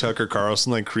 especially with like Tucker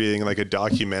Carlson like creating like a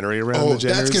documentary around the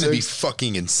January that's going to be 6th.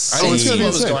 fucking I insane. didn't it's see gonna be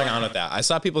what was insane. going on with that. I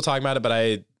saw people talking about it, but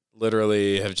I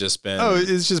literally have just been. Oh,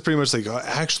 it's just pretty much like,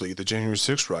 actually, the January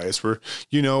 6th riots were,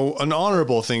 an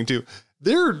honorable thing too.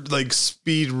 They're like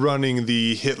speed running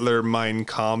the Hitler Mein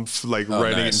Kampf, like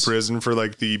writing it in nice. prison for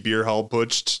like the beer hall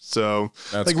putsch. So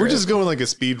That's like we're great. just going like a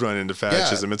speed run into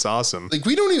fascism. It's awesome. Like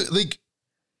we don't even like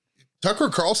Tucker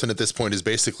Carlson at this point has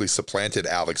basically supplanted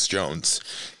Alex Jones,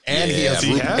 and he Yeah, has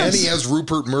he has. and he has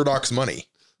Rupert Murdoch's money.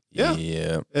 Yeah.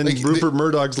 Yeah. And Like, Rupert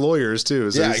Murdoch's lawyers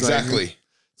too. So Yeah, he's not- exactly.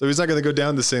 so he's not going to go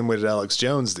down the same way that Alex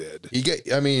Jones did.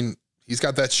 He's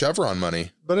got that Chevron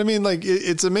money. But I mean, like,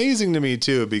 it's amazing to me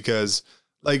too, because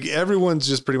like everyone's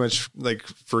just pretty much like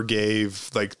forgave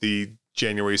like the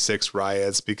January 6th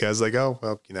riots because like, oh,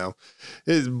 well,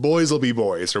 boys will be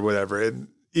boys or whatever.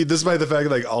 Despite the fact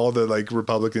that like all the like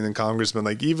Republican and congressmen,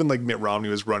 like even like Mitt Romney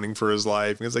was running for his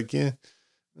life. And it's like, yeah,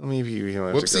 well, maybe you don't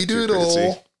have to go Whoopsie too doodle.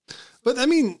 crazy. But I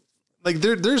mean, like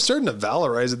they're starting to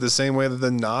valorize it the same way that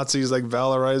the Nazis like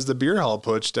valorized the beer hall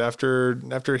putsch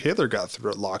after Hitler got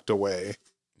locked away.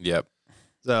 Yep.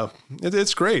 So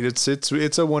it's great.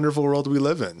 It's a wonderful world we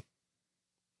live in.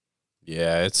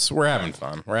 Yeah, we're having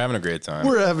fun. We're having a great time.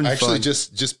 We're having I actually fun.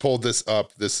 just pulled this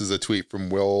up. This is a tweet from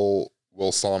Will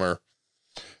Sommer.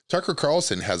 Tucker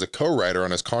Carlson has a co-writer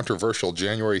on his controversial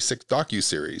January 6th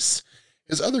docuseries.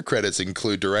 His other credits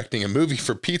include directing a movie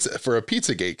for a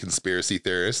Pizzagate conspiracy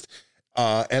theorist,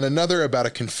 and another about a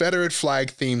Confederate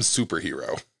flag-themed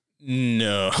superhero.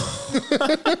 No.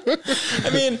 I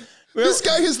mean, This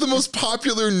guy is the most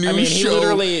popular news he show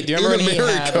literally. Do you remember in when he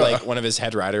America. had like one of his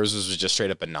head writers was just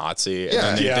straight up a Nazi,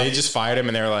 and Yeah. then they just fired him,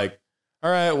 and they were like,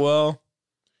 "All right, well,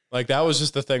 like that was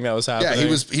just the thing that was happening."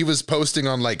 Yeah, he was posting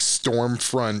on like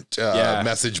Stormfront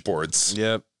message boards.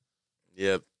 Yep.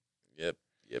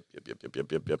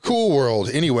 Cool world.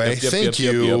 Anyway, Yep, yep, thank yep,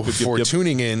 you yep, yep, for yep.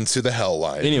 tuning in to the Hell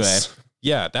Lines. Anyway,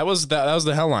 yeah, that was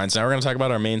the Hell-Lines. Now we're gonna talk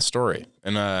about our main story.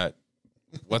 And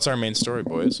what's our main story,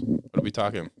 boys? What are we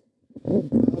talking?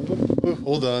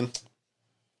 Hold on.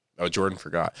 Oh, Jordan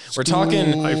forgot. We're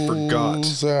talking. I forgot.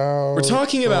 We're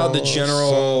talking about the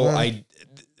general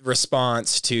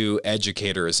response to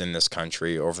educators in this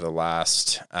country over the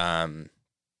last.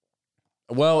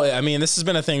 Well, I mean, this has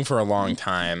been a thing for a long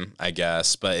time, I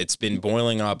guess, but it's been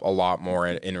boiling up a lot more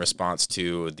in response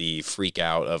to the freak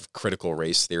out of critical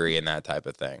race theory and that type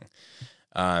of thing.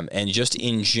 And just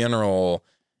in general,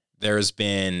 there's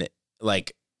been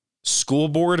like school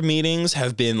board meetings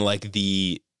have been like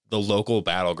the local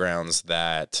battlegrounds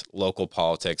that local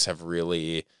politics have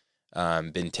really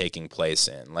been taking place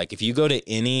in. Like if you go to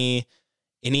any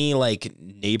like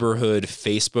neighborhood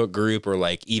Facebook group or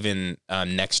like even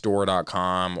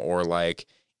nextdoor.com or like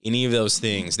any of those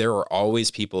things, there are always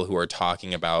people who are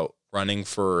talking about running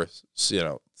for,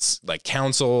 like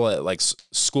council, like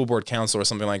school board council or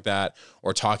something like that,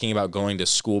 or talking about going to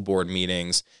school board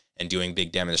meetings and doing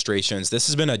big demonstrations. This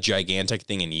has been a gigantic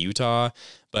thing in Utah,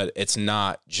 but it's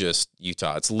not just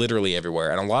Utah. It's literally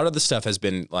everywhere. And a lot of the stuff has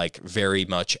been like very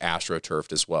much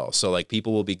astroturfed as well. So like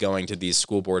people will be going to these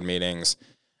school board meetings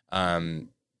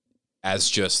as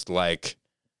just like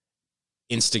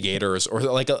instigators, or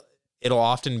like it'll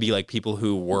often be like people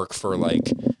who work for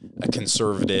like a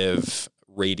conservative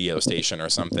radio station or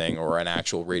something, or an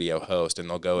actual radio host, and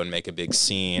they'll go and make a big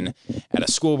scene at a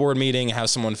school board meeting, have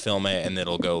someone film it, and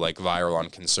it'll go like viral on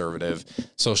conservative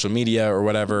social media or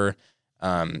whatever,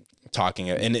 talking,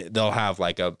 and they'll have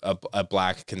like a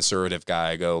black conservative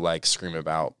guy go like scream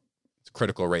about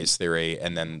critical race theory,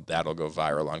 and then that'll go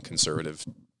viral on conservative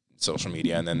social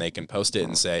media, and then they can post it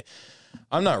and say,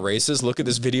 I'm not racist. Look at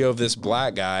this video of this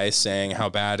black guy saying how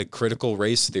bad critical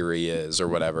race theory is or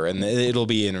whatever. And it'll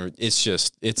be it's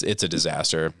a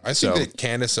disaster. I think that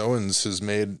Candace Owens has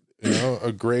made,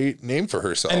 a great name for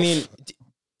herself. I mean,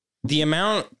 the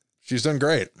amount she's done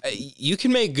great. You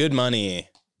can make good money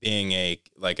being a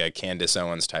Candace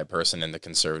Owens type person in the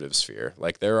conservative sphere.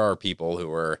 Like there are people who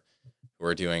are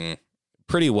doing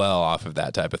pretty well off of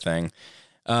that type of thing.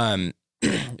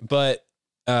 But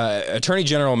Attorney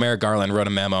General Merrick Garland wrote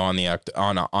a memo on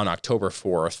October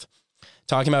 4th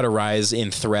talking about a rise in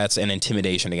threats and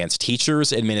intimidation against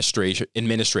teachers,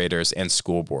 administrators, and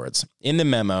school boards. In the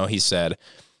memo, he said,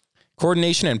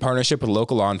 coordination and partnership with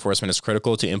local law enforcement is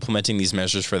critical to implementing these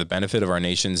measures for the benefit of our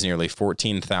nation's nearly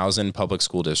 14,000 public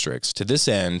school districts. To this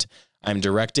end, I'm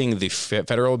directing the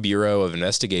Federal Bureau of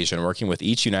Investigation, working with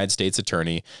each United States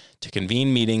attorney, to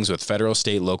convene meetings with federal,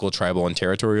 state, local, tribal, and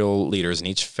territorial leaders in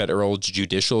each federal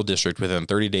judicial district within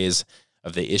 30 days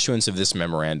of the issuance of this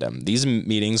memorandum. These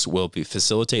meetings will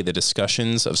facilitate the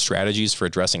discussions of strategies for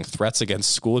addressing threats against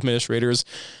school administrators,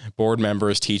 board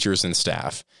members, teachers, and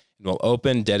staff, and will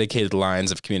open dedicated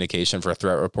lines of communication for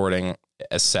threat reporting,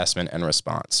 assessment, and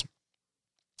response.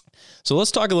 So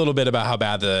let's talk a little bit about how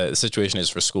bad the situation is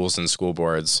for schools and school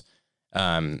boards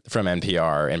from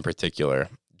NPR in particular.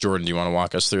 Jordan, do you want to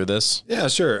walk us through this? Yeah,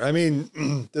 sure. I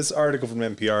mean, this article from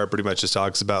NPR pretty much just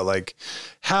talks about like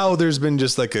how there's been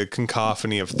just like a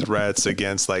cacophony of threats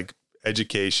against like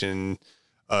education,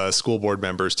 school board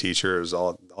members, teachers,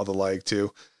 all the like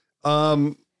too.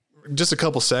 Just a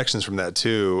couple sections from that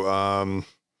too.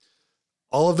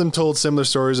 All of them told similar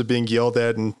stories of being yelled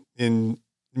at in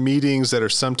meetings that are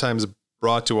sometimes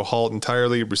brought to a halt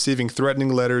entirely, receiving threatening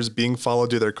letters, being followed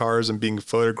to their cars, and being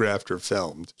photographed or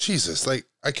filmed. Jesus, like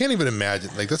I can't even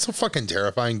imagine. Like that's so fucking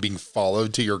terrifying, being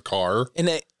followed to your car.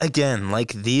 And again,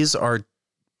 like these are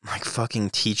like fucking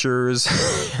teachers,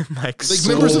 like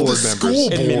members of the school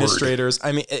board, administrators.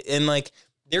 I mean, and like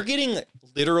they're getting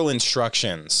literal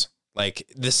instructions. Like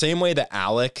the same way that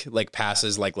ALEC like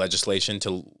passes like legislation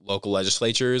to local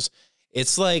legislatures,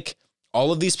 it's like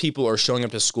all of these people are showing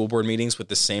up to school board meetings with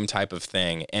the same type of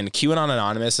thing. And QAnon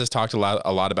Anonymous has talked a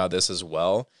lot about this as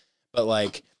well. But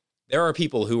like there are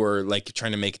people who are like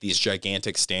trying to make these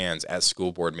gigantic stands at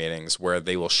school board meetings where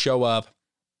they will show up.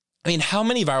 I mean, how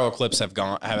many viral clips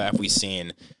have we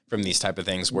seen from these type of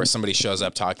things where somebody shows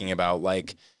up talking about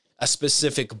like a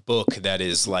specific book that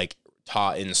is like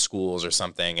taught in schools or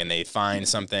something, and they find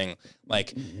something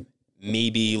like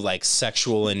maybe like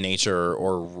sexual in nature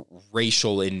or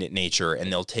racial in nature,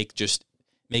 and they'll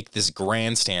make this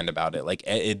grandstand about it. Like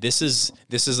this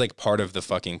is like part of the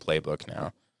fucking playbook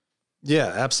now. Yeah,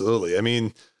 absolutely. I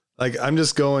mean, like I'm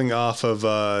just going off of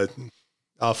the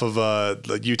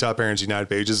Utah Parents United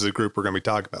page. This is a group we're going to be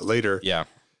talking about later. Yeah.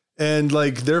 And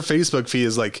like their Facebook feed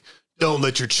is like, don't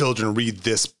let your children read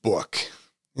this book.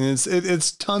 And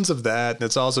it's tons of that. And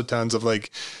it's also tons of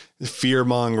like fear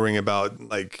mongering about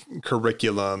like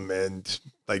curriculum and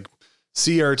like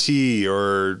CRT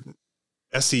or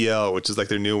SEL, which is like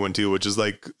their new one too, which is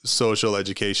like social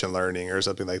education learning or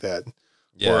something like that.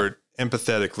 Yeah. Or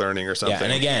empathetic learning or something. Yeah,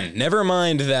 and again, never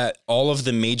mind that all of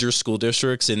the major school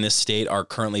districts in this state are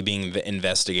currently being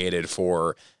investigated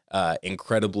for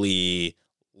incredibly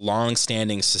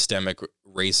long-standing systemic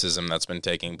racism that's been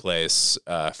taking place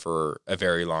for a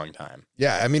very long time.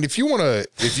 Yeah, I mean, if you want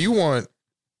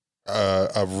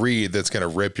a read that's going to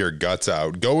rip your guts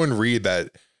out, go and read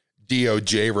that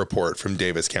DOJ report from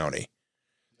Davis County.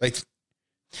 Like,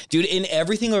 dude, in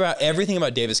everything about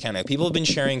Davis County, people have been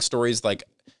sharing stories like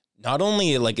not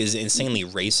only like is insanely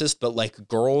racist, but like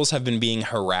girls have been being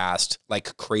harassed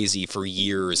like crazy for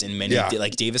years in many,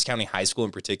 like Davis County High School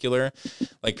in particular.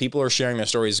 Like people are sharing their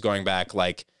stories going back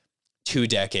like 2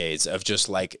 decades of just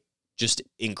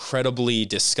incredibly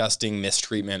disgusting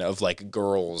mistreatment of like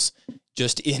girls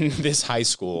just in this high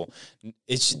school.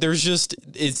 It's just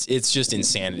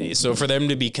insanity. So for them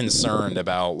to be concerned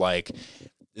about like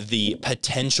the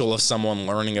potential of someone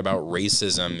learning about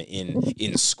racism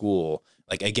in school.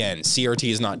 Like, again, CRT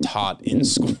is not taught in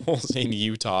schools in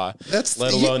Utah, let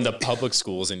alone the public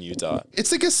schools in Utah.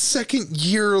 It's like a second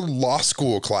year law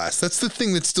school class. That's the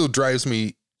thing that still drives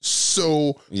me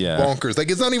so bonkers.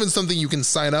 Like, it's not even something you can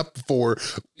sign up for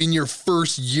in your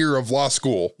first year of law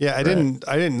school. Yeah, I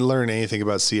didn't learn anything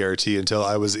about CRT until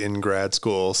I was in grad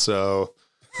school. So,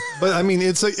 but I mean,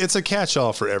 it's a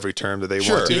catch-all for every term that they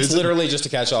want to. It's literally just a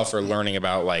catch-all for learning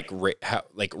about like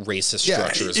racist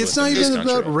structures. It's not even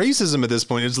about racism at this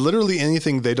point. It's literally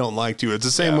anything they don't like to. It's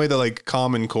the same way that like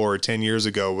Common Core 10 years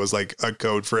ago was like a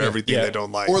code for everything they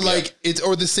don't like. Or like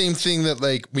or the same thing that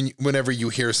like whenever you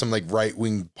hear some like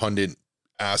right-wing pundit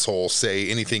asshole say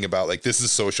anything about like this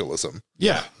is socialism.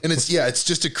 Yeah. And it's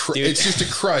just a crutch.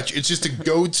 It's just a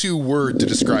go-to word to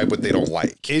describe what they don't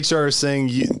like. HR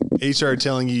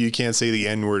telling you can't say the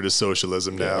N-word is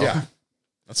socialism now. Yeah.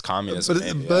 That's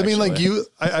communism. But I mean, like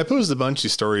I posted a bunch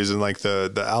of stories in like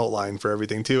the outline for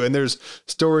everything too. And there's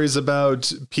stories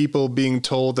about people being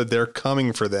told that they're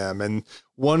coming for them. And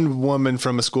one woman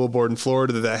from a school board in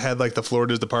Florida that had like the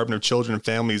Florida's Department of Children and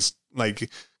Families like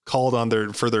called on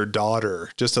their daughter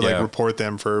just to like report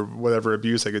them for whatever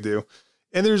abuse they could do.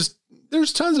 And there's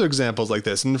tons of examples like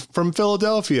this. And from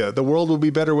Philadelphia, the world will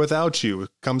be better without you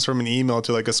comes from an email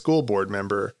to like a school board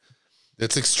member.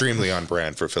 It's extremely on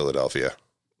brand for Philadelphia.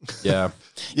 Yeah.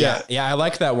 I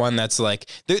like that one. That's like,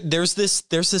 there's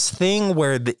this thing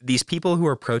where these people who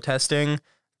are protesting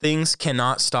things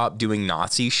cannot stop doing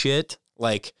Nazi shit.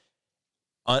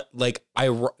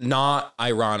 Not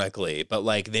ironically, but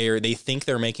like they think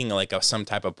they're making like some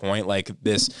type of point. Like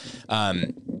this,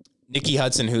 Nikki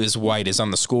Hudson, who is white, is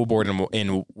on the school board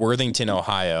in Worthington,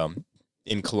 Ohio,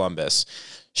 in Columbus.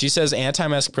 She says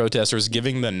anti-mask protesters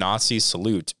giving the Nazi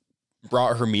salute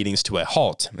brought her meetings to a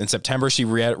halt. In September, she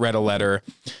received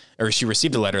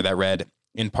a letter that read,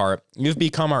 in part, "You've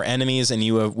become our enemies and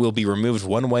you will be removed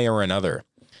one way or another,"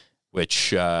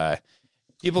 which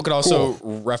people could also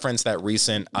reference that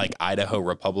recent like Idaho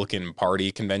Republican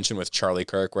Party convention with Charlie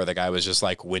Kirk, where the guy was just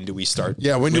like, when do we start?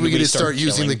 Yeah. When do we get to start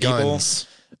using the guns?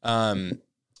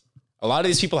 A lot of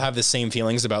these people have the same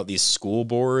feelings about these school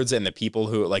boards and the people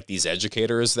who like these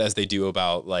educators as they do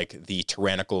about like the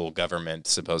tyrannical government,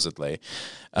 supposedly.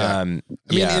 I mean,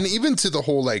 and even to the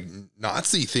whole like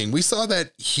Nazi thing, we saw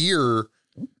that here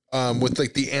with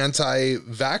like the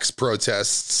anti-vax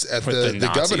protests at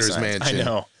the governor's mansion. I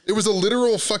know. It was a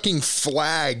literal fucking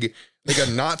flag, like a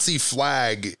Nazi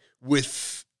flag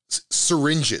with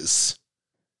syringes.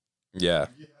 Yeah.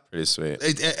 Pretty sweet.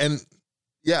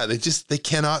 They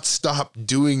cannot stop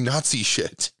doing Nazi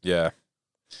shit. Yeah.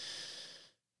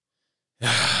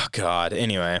 Oh, God.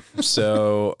 Anyway,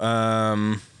 so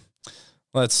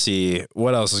let's see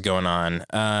what else is going on.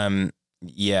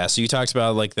 So you talked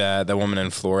about like that woman in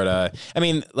Florida. I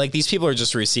mean, like these people are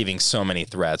just receiving so many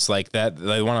threats. Like that,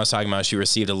 the one I was talking about, she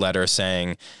received a letter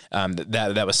saying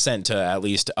that was sent to at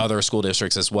least other school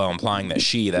districts as well, implying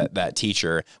that that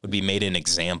teacher would be made an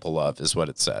example of, is what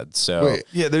it said. So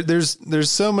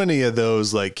there's so many of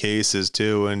those like cases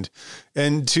too,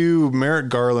 and to Merrick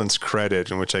Garland's credit,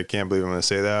 in which I can't believe I'm going to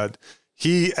say that,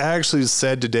 he actually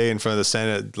said today in front of the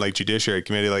Senate, like Judiciary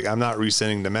Committee, like, I'm not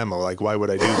resending the memo. Like, why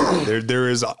would I do that? There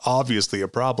is obviously a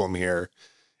problem here.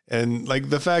 And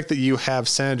like the fact that you have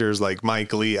senators like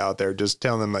Mike Lee out there just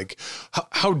telling them like,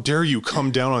 how dare you come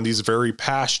down on these very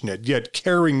passionate yet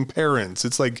caring parents?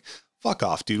 It's like, fuck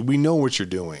off, dude. We know what you're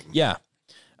doing. Yeah.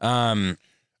 I'm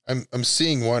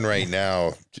seeing one right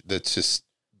now that's just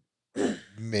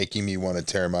making me want to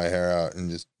tear my hair out,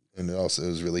 and also it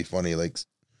was really funny. Like,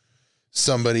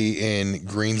 somebody in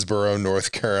Greensboro,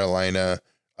 North Carolina,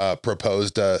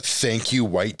 proposed a "Thank You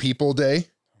White People Day."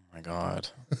 Oh my God.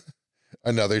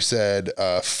 Another said,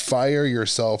 "Fire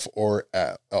yourself or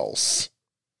else."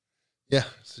 Yeah.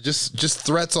 So just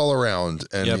threats all around.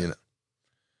 And you know,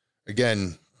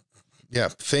 again,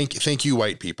 thank you,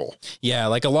 white people. Yeah.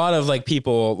 Like a lot of like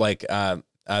people like,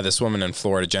 this woman in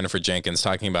Florida, Jennifer Jenkins,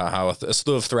 talking about how a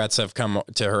slew of threats have come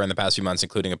to her in the past few months,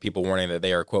 including people warning that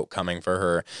they are, quote, coming for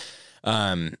her.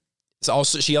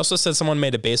 She also said someone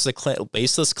made a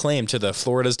baseless claim to the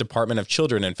Florida's Department of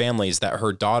Children and Families that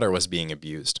her daughter was being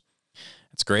abused.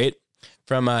 That's great.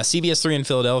 From CBS 3 in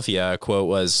Philadelphia, a quote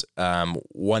was,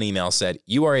 one email said,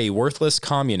 "You are a worthless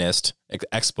communist,"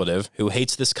 expletive, "who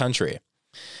hates this country."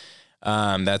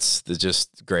 That's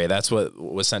just great. That's what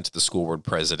was sent to the school board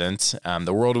president.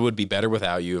 The world would be better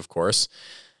without you, of course.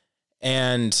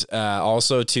 And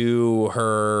also to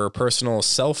her personal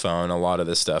cell phone, a lot of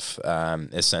this stuff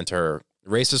is sent to her.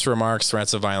 Racist remarks,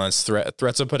 threats of violence,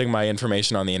 threats of putting my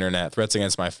information on the internet, threats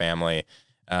against my family,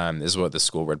 is what the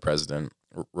school board president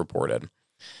reported.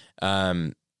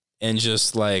 And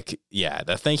just like, yeah,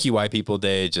 the Thank You White People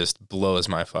Day just blows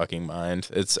my fucking mind.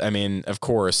 I mean, of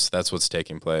course that's what's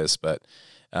taking place, but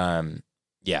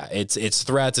yeah, it's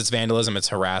threats, it's vandalism, it's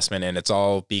harassment, and it's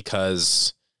all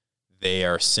because they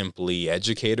are simply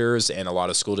educators, and a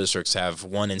lot of school districts have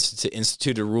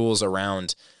instituted rules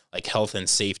around like health and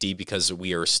safety because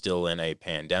we are still in a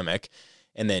pandemic,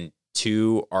 and then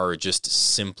two are just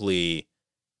simply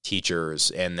teachers,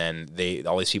 and then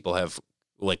all these people have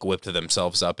like whipped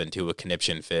themselves up into a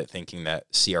conniption fit thinking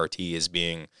that CRT is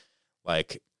being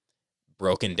like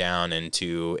broken down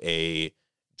into a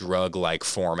drug-like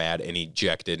format and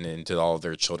ejected into all of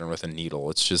their children with a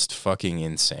needle. It's just fucking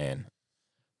insane.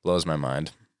 Blows my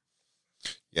mind.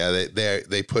 Yeah,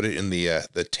 they put it in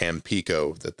the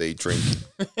Tampico that they drink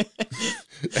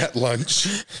at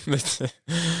lunch.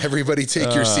 Everybody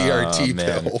take your CRT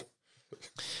pill.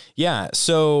 Yeah,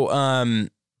 so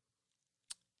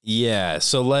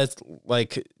let's,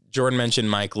 like Jordan mentioned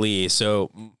Mike Lee.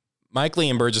 So Mike Lee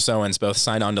and Burgess Owens both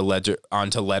signed onto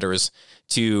letters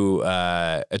to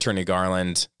Attorney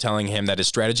Garland telling him that his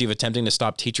strategy of attempting to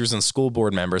stop teachers and school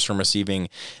board members from receiving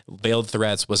veiled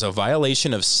threats was a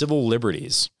violation of civil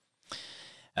liberties.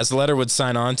 As the letter would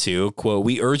sign on to, quote,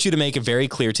 "We urge you to make it very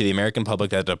clear to the American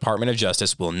public that the Department of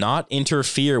Justice will not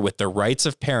interfere with the rights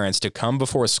of parents to come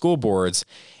before school boards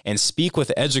and speak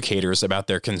with educators about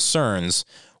their concerns,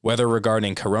 whether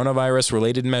regarding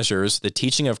coronavirus-related measures, the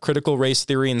teaching of critical race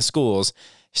theory in schools,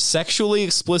 sexually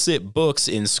explicit books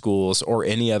in schools, or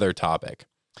any other topic."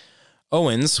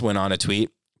 Owens went on to tweet,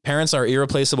 "Parents are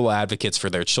irreplaceable advocates for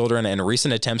their children, and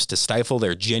recent attempts to stifle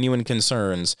their genuine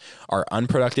concerns are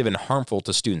unproductive and harmful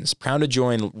to students. Proud to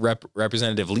join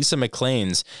Representative Lisa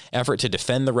McClain's effort to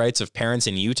defend the rights of parents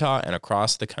in Utah and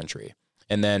across the country."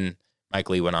 And then Mike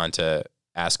Lee went on to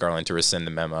ask Garland to rescind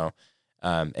the memo.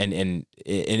 And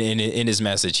in his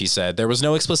message, he said, "There was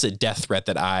no explicit death threat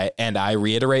that I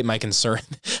reiterate my concern."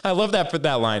 I love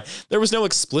that line. There was no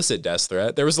explicit death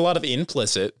threat. There was a lot of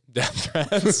implicit death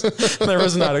threats. There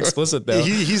was not explicit though.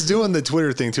 He's doing the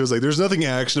Twitter thing too. It's like, there's nothing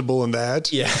actionable in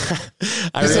that. Yeah.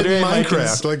 I said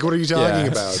Minecraft. Like, what are you talking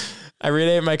about? I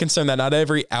reiterate my concern that not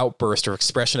every outburst or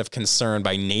expression of concern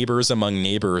by neighbors among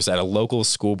neighbors at a local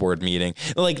school board meeting,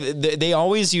 like they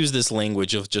always use this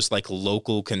language of just like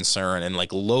local concern and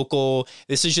like local,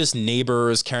 this is just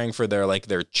neighbors caring for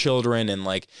their children and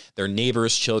like their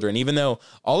neighbors' children, even though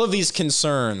all of these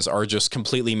concerns are just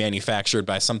completely manufactured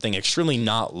by something extremely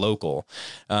not local.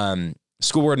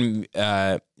 School board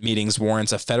meetings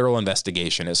warrants a federal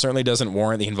investigation. It certainly doesn't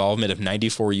warrant the involvement of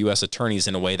 94 U.S. attorneys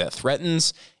in a way that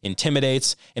threatens,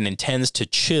 intimidates, and intends to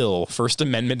chill First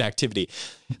Amendment activity.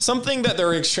 Something that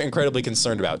they're incredibly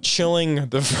concerned about, chilling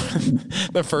the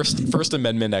First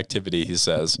Amendment activity, he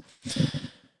says.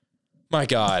 My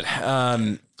God.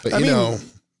 But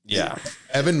yeah.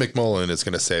 Evan McMullen is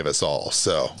going to save us all.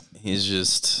 So he's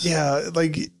just... Yeah,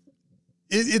 like...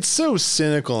 It's so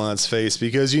cynical on its face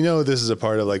because, this is a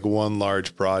part of like one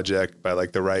large project by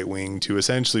like the right wing to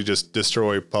essentially just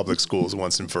destroy public schools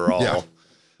once and for all.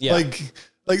 Yeah. Like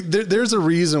there's a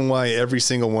reason why every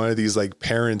single one of these like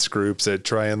parents groups that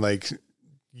try and like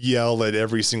yell at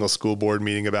every single school board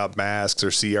meeting about masks or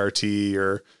CRT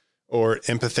or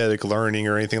empathetic learning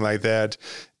or anything like that,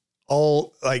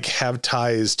 all like have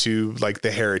ties to like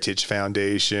the Heritage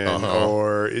Foundation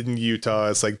or in Utah,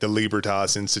 it's like the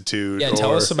Libertas Institute. Yeah.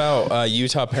 Tell us about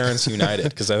Utah Parents United,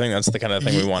 because I think that's the kind of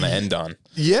thing we want to end on.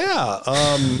 Yeah.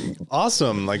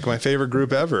 Awesome. Like my favorite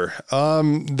group ever.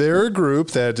 They're a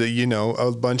group that,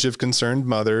 a bunch of concerned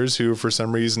mothers who for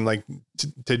some reason, like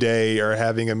today are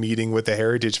having a meeting with the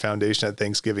Heritage Foundation at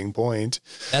Thanksgiving Point.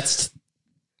 That's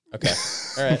okay.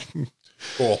 All right.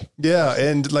 Cool. Yeah,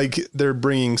 and like they're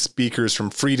bringing speakers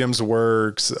from Freedom's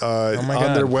Works.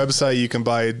 On their website, you can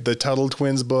buy the Tuttle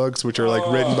Twins books, which are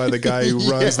like written by the guy who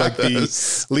runs like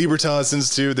the Libertas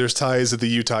Institute. There's ties to the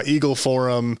Utah Eagle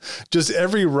Forum, just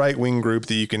every right wing group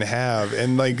that you can have,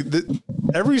 and like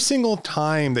every single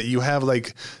time that you have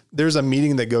like. There's a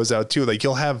meeting that goes out too. Like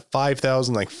you'll have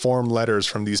 5,000 like form letters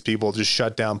from these people to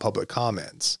shut down public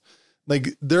comments.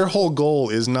 Like their whole goal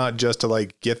is not just to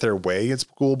like get their way at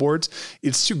school boards.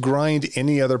 It's to grind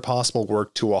any other possible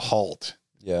work to a halt.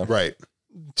 Yeah. Right.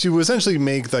 To essentially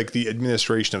make like the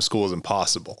administration of schools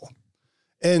impossible.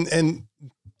 And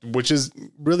which is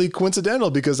really coincidental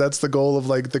because that's the goal of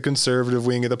like the conservative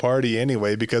wing of the party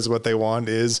anyway, because what they want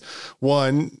is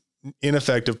one,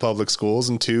 ineffective public schools,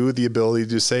 and two, the ability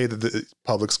to say that the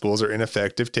public schools are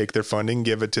ineffective, take their funding,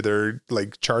 give it to their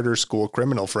like charter school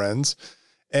criminal friends.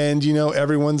 And,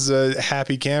 everyone's a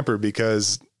happy camper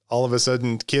because all of a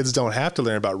sudden kids don't have to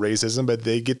learn about racism, but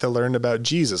they get to learn about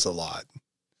Jesus a lot.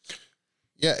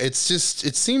 Yeah, it's just,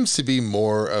 it seems to be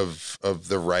more of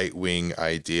the right wing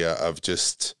idea of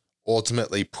just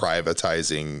ultimately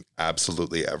privatizing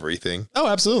absolutely everything. Oh,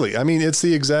 absolutely. I mean, it's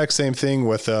the exact same thing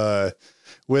with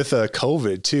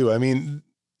COVID too. I mean,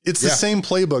 it's the same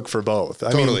playbook for both.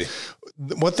 I mean,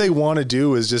 what they want to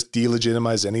do is just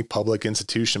delegitimize any public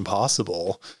institution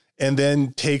possible, and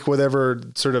then take whatever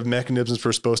sort of mechanisms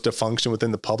were supposed to function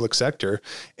within the public sector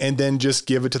and then just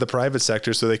give it to the private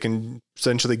sector so they can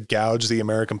essentially gouge the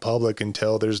American public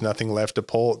until there's nothing left to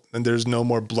pull and there's no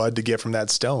more blood to get from that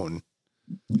stone.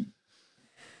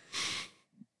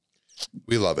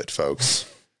 We love it, folks.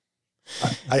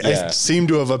 I seem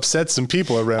to have upset some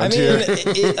people around here.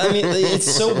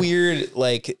 It's so weird.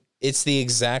 Like, it's the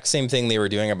exact same thing they were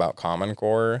doing about Common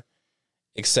Core,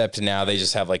 except now they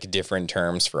just have like different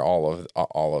terms for all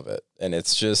of it. And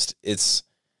it's just, it's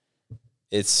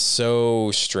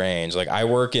so strange. Like, I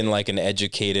work in like an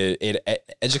education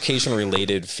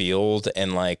related field,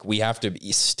 and like we have to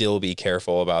still be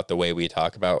careful about the way we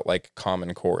talk about like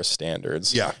Common Core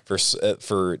standards. Yeah.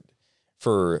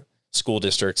 For school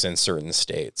districts in certain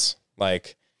states.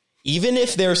 Like, even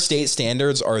if their state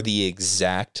standards are the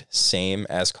exact same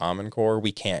as Common Core,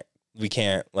 we can't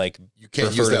like, you can't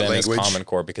refer use to that them language as Common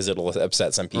Core because it'll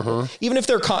upset some people. Even if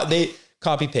they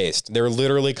copy paste, they're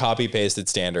literally copy pasted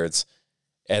standards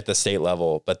at the state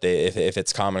level. But if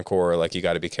it's Common Core, like, you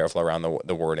got to be careful around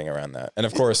the wording around that. And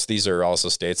of course, these are also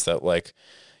states that, like,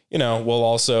 you know, will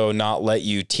also not let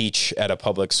you teach at a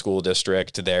public school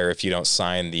district there if you don't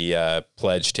sign the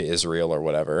pledge to Israel or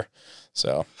whatever.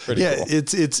 So pretty cool.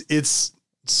 It's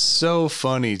so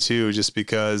funny too, just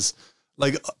because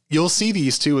like you'll see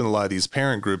these too in a lot of these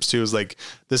parent groups too, is like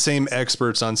the same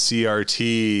experts on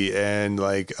CRT and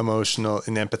like emotional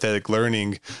and empathetic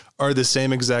learning are the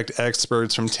same exact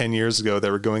experts from 10 years ago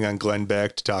that were going on Glenn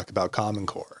Beck to talk about Common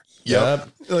Core. Yep.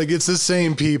 Like, it's the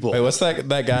same people. Wait, what's that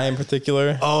guy in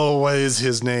particular? Oh, what is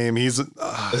his name? He's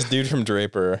this dude from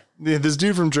Draper. Yeah, this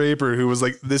dude from Draper who was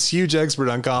like this huge expert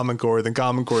on Common Core. Then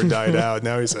Common Core died out.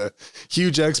 Now he's a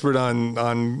huge expert on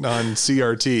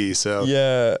CRT. So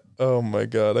yeah. Oh my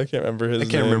God, I can't remember his name.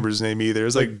 I can't remember his name either.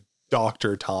 It's like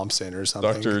Dr. Thompson or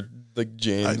something. Dr. like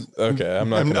James. Okay,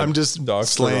 I'm just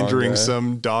slandering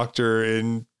some doctor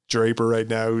in Draper right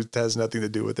now who has nothing to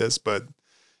do with this, but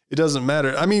it doesn't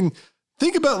matter. I mean,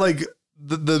 think about like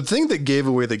the thing that gave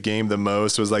away the game the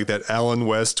most was like that Alan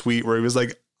West tweet where he was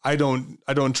like, I don't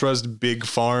trust Big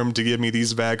Farm to give me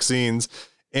these vaccines.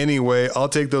 Anyway, I'll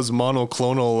take those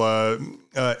monoclonal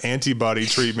antibody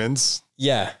treatments.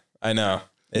 Yeah, I know.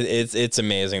 It's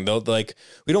amazing. They'll like,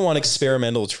 we don't want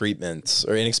experimental treatments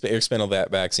or experimental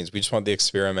vaccines. We just want the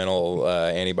experimental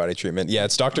antibody treatment. Yeah,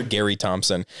 it's Dr. Gary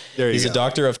Thompson. He's a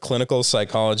doctor of clinical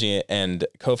psychology and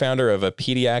co-founder of a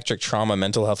pediatric trauma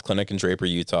mental health clinic in Draper,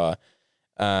 Utah.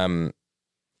 And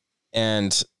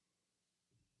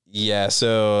yeah,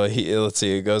 so let's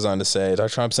see. It goes on to say,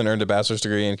 Dr. Thompson earned a bachelor's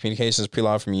degree in communications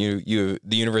pre-law from the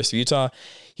University of Utah.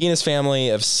 He and his family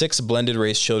of 6 blended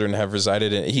race children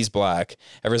he's black,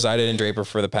 have resided in Draper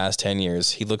for the past 10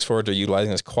 years. He looks forward to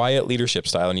utilizing his quiet leadership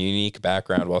style and unique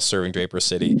background while serving Draper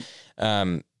City.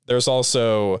 There's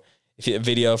also a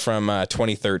video from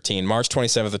 2013, March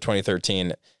 27th of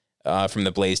 2013, from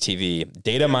the Blaze TV,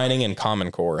 Data Mining and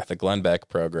Common Core, the Glenn Beck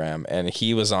program. And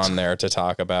he was on there to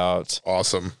talk about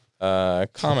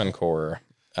Common Core.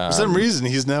 For some reason,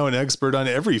 he's now an expert on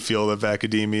every field of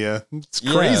academia. It's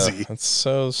crazy. Yeah, it's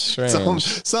so strange.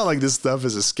 It's not like this stuff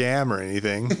is a scam or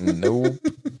anything. Nope.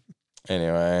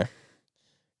 Anyway,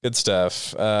 good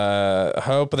stuff. I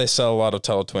hope they sell a lot of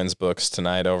Tuttle Twins books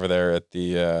tonight over there at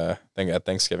the at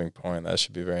Thanksgiving Point. That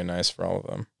should be very nice for all of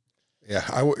them. Yeah,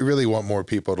 I really want more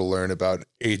people to learn about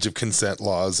age of consent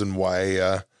laws and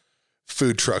why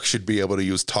food trucks should be able to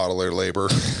use toddler labor.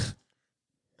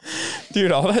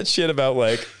 Dude, all that shit about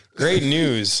like, great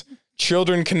news.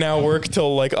 Children can now work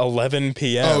till like 11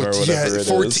 p.m. or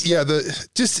whatever it is. Yeah,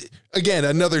 just again,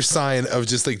 another sign of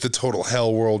just like the total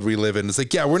hell world we live in. It's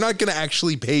like, yeah, we're not going to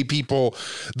actually pay people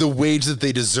the wage that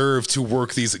they deserve to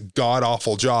work these god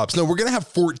awful jobs. No, we're going to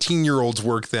have 14-year-olds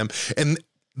work them, and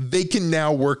they can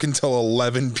now work until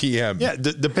 11 p.m. Yeah,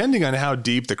 depending on how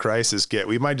deep the crisis get,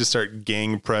 we might just start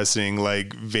gang pressing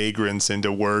like vagrants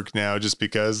into work now, just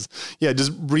because. Yeah,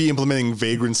 just re-implementing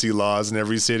vagrancy laws in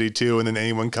every city too, and then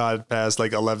anyone caught past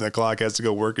like 11 o'clock has to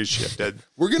go work a shift at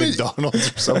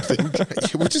McDonald's or something.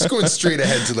 We're just going straight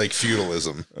ahead to like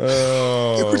feudalism.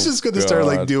 Oh, we're just going to start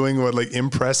like doing what like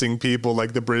impressing people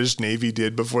like the British Navy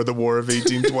did before the War of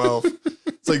 1812.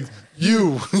 It's like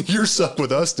you're stuck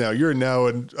with us now. You're now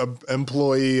an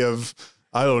employee of,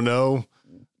 I don't know,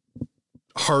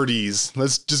 Hardee's.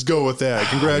 Let's just go with that.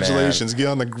 Congratulations. Get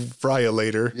on the fryer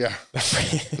later. Yeah.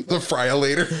 The fryer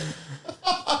later.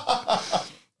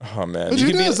 Oh man, But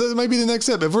who knows? That might be the next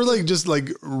step. If we're like just like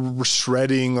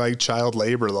shredding like child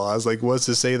labor laws, like what's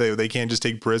to say that they can't just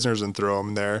take prisoners and throw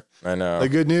them there? I know. The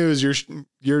good news,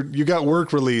 you got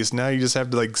work release. Now you just have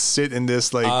to like sit in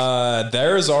this like.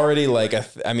 There's already like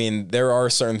there are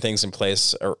certain things in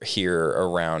place here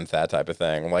around that type of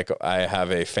thing. Like I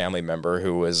have a family member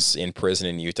who was in prison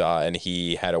in Utah, and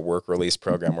he had a work release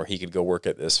program where he could go work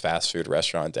at this fast food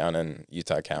restaurant down in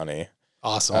Utah County.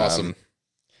 Awesome.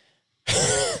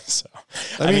 So,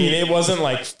 I mean, it wasn't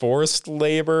like forced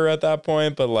labor at that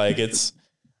point, but like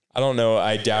I don't know.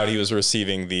 I doubt he was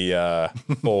receiving the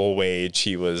full wage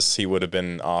he would have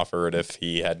been offered if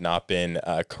he had not been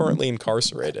currently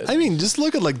incarcerated. I mean, just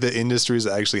look at like the industries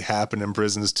that actually happen in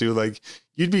prisons too. Like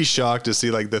you'd be shocked to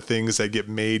see like the things that get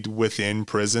made within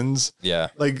prisons. Yeah.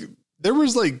 Like there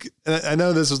was like, I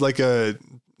know this was like a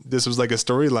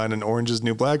storyline in Orange is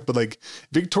New Black, but like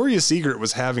Victoria's Secret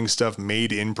was having stuff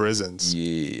made in prisons.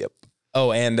 Yep.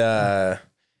 Oh, and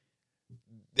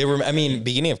they were,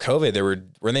 beginning of COVID,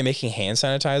 weren't they making hand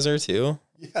sanitizer too?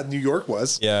 Yeah, New York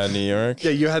was. Yeah, New York.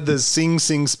 Yeah, you had the Sing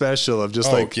Sing special of just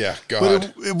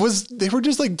God. It was, they were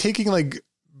just like taking like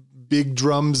big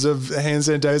drums of hand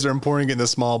sanitizer and pouring it into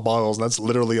small bottles. And that's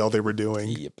literally all they were doing.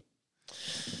 Yep.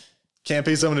 Can't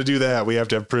pay someone to do that. We have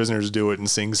to have prisoners do it in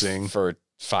Sing Sing. For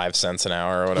 5 cents an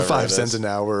hour or whatever. 5 cents an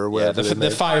hour or whatever. Yeah, the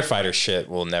firefighter shit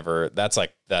will never, that's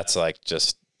like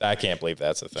just, I can't believe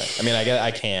that's a thing. I mean, I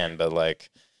can, but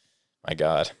like, my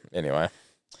God. Anyway.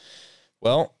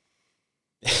 Well,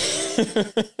 I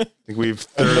think we've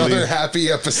another happy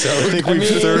episode. I think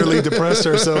we've thoroughly depressed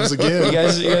ourselves again. You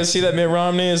guys see that Mitt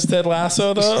Romney is Ted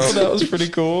Lasso though? That was pretty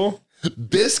cool.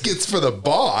 Biscuits for the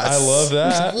boss. I love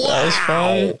that. Wow. That was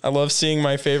fun. I love seeing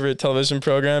my favorite television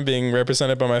program being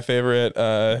represented by my favorite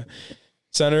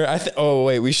senator. Oh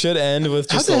wait, we should end with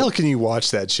just how the hell can you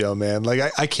watch that show, man?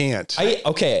 Like I can't. I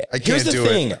can't Here's the do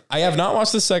thing. it. I have not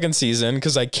watched the second season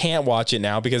because I can't watch it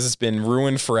now because it's been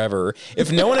ruined forever.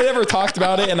 If no one had ever talked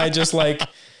about it and I just like,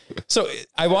 so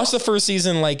I watched the first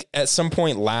season like at some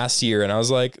point last year and I was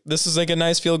like, this is like a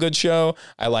nice feel good show.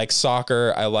 I like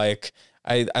soccer.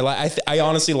 I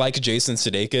honestly like Jason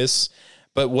Sudeikis,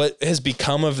 but what has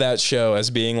become of that show as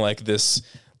being like this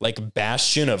like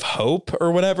bastion of hope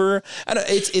or whatever. I don't,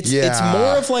 it's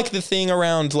more of like the thing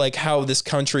around like how this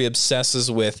country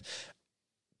obsesses with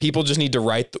people just need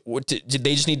to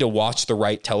they just need to watch the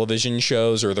right television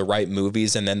shows or the right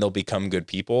movies and then they'll become good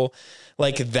people.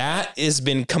 Like that has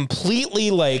been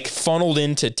completely like funneled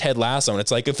into Ted Lasso. And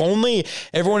it's like, if only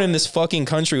everyone in this fucking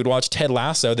country would watch Ted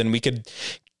Lasso, then we could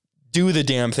do the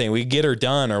damn thing. We get her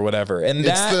done or whatever. And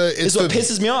that is what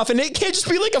pisses me off. And it can't just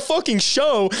be like a fucking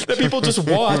show that people just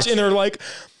watch and are like,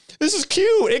 this is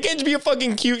cute. It can't just be a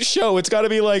fucking cute show. It's got to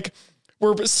be like,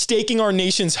 we're staking our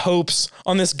nation's hopes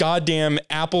on this goddamn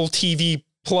Apple TV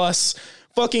Plus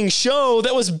fucking show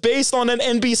that was based on an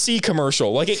NBC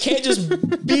commercial. Like, it can't just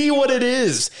be what it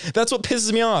is. That's what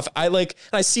pisses me off.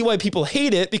 I see why people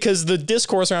hate it because the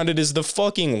discourse around it is the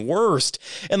fucking worst.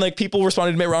 And like, people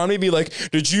responded to Mitt Romney be like,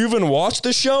 did you even watch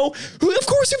the show? Of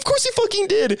course he fucking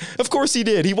did. Of course he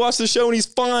did. He watched the show and he's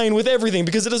fine with everything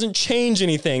because it doesn't change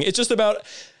anything. It's just about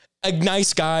a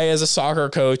nice guy as a soccer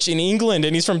coach in England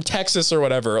and he's from Texas or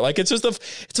whatever. Like, it's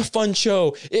a fun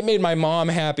show. It made my mom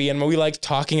happy and we liked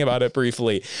talking about it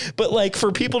briefly. But like,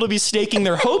 for people to be staking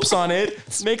their hopes on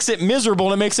it makes it miserable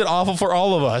and it makes it awful for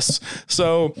all of us.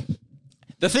 So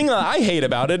the thing that I hate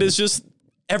about it is just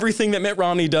everything that Mitt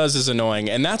Romney does is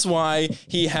annoying. And that's why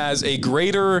he has a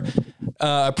greater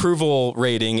approval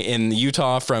rating in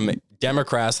Utah from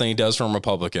Democrats than he does from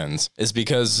Republicans, is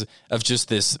because of just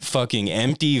this fucking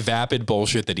empty, vapid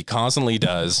bullshit that he constantly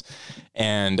does.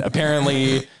 And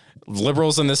apparently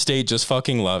liberals in this state just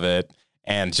fucking love it.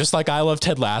 And just like I love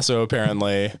Ted Lasso,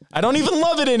 apparently, I don't even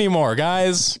love it anymore,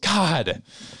 guys. God.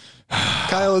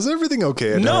 Kyle, is everything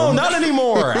okay? No, not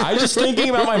anymore. I just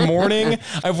thinking about my morning.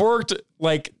 I've worked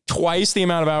like twice the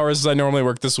amount of hours as I normally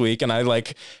work this week. And I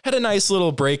like had a nice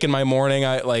little break in my morning.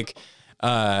 I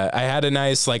had a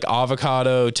nice like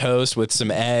avocado toast with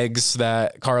some eggs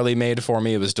that Carly made for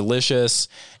me. It was delicious.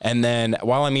 And then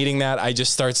while I'm eating that, I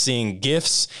just start seeing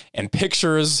GIFs and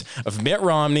pictures of Mitt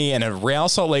Romney and a Real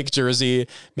Salt Lake jersey,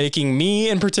 making me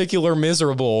in particular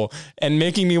miserable and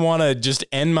making me want to just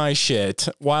end my shit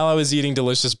while I was eating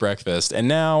delicious breakfast. And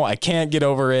now I can't get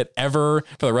over it ever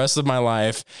for the rest of my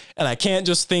life. And I can't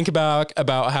just think about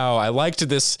how I liked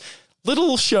this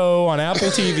little show on Apple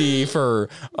TV for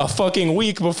a fucking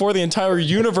week before the entire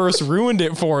universe ruined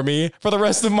it for me for the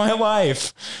rest of my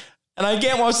life. And I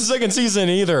can't watch the second season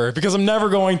either because I'm never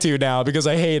going to now because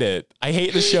I hate it. I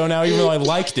hate the show now even though I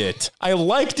liked it. I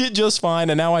liked it just fine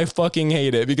and now I fucking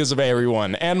hate it because of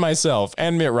everyone and myself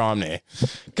and Mitt Romney.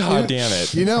 God damn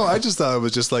it. You know, I just thought it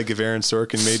was just like if Aaron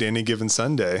Sorkin made Any Given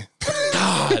Sunday.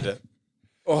 God.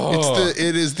 Oh.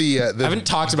 I I haven't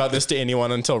talked about this to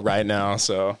anyone until right now,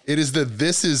 so. It is the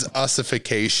This Is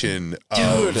Usification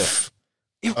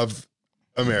of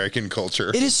American culture.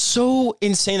 It is so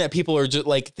insane that people are just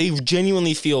like, they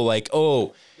genuinely feel like,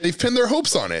 oh, They've pinned their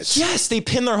hopes on it. yes, they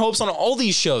pin their hopes on all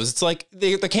these shows. It's like,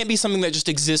 there can't be something that just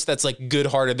exists that's like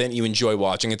good-hearted that you enjoy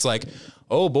watching. It's like,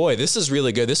 oh boy, this is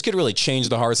really good. This could really change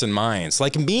the hearts and minds.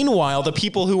 Like, meanwhile, the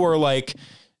people who are like,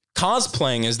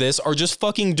 cosplaying as this are just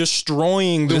fucking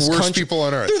destroying The this worst country. people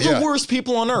on earth. They're Yeah. the worst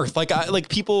people on earth. Like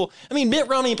people. I mean, Mitt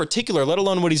Romney in particular, let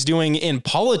alone what he's doing in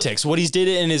politics, what he's did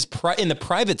in in the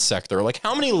private sector. Like,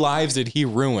 how many lives did he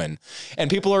ruin? And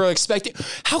people are expecting.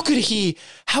 How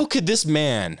could this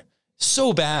man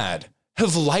so bad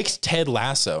have liked Ted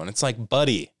Lasso? And it's like,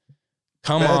 buddy,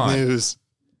 come on. Bad news.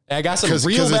 I got some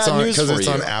real bad news for you. Because it's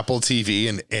on Apple TV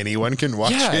and anyone can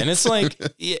watch it. Yeah, and it's like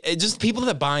just people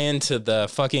that buy into the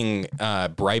fucking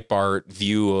Breitbart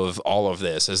view of all of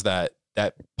this is that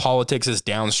politics is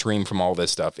downstream from all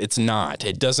this stuff. It's not.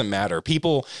 It doesn't matter.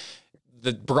 Barack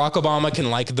Obama can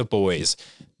like The Boys.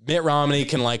 Mitt Romney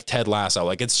can like Ted Lasso.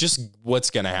 Like, it's just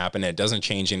what's going to happen. It doesn't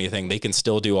change anything. They can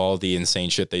still do all the insane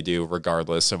shit they do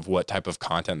regardless of what type of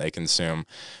content they consume.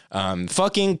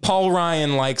 Fucking Paul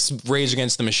Ryan likes Rage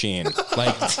Against the Machine.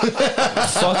 Like,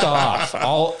 fuck off.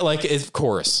 Of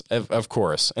course.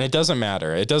 And it doesn't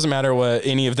matter. It doesn't matter what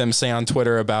any of them say on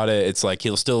Twitter about it. It's like,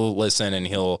 he'll still listen and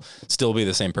he'll still be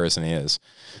the same person he is.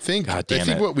 I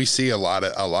think what we see a lot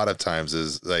of times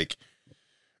is like,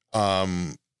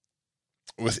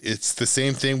 it's the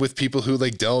same thing with people who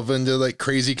like delve into like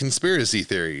crazy conspiracy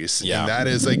theories. Yeah. And that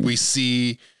is like,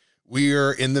 we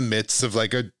are in the midst of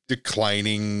like a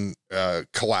declining,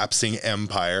 collapsing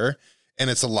empire.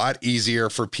 And it's a lot easier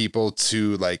for people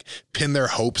to like pin their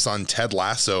hopes on Ted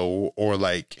Lasso or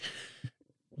like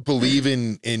believe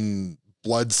in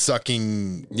blood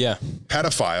sucking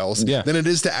pedophiles than it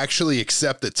is to actually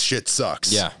accept that shit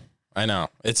sucks. Yeah. I know.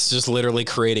 It's just literally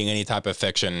creating any type of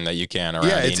fiction that you can around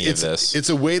any of this. It's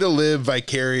a way to live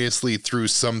vicariously through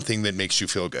something that makes you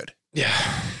feel good. Yeah.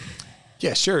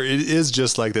 Yeah, sure. It is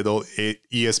just like that old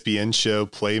ESPN show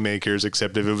Playmakers,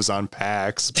 except if it was on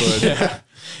PAX. But Yeah.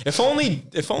 If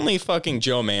only fucking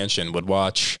Joe Manchin would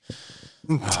watch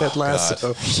Ted Lasso.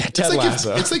 Yeah, Ted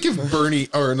Lasso. It's like if Bernie,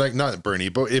 or like not Bernie,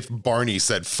 but if Barney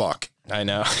said fuck. I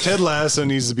know. Ted Lasso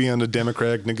needs to be on the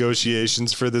Democratic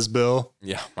negotiations for this bill.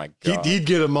 Yeah, my God. He'd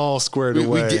get them all squared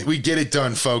away. We get it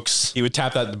done, folks. He would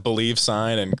tap that believe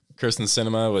sign and Kirsten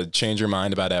Sinema would change her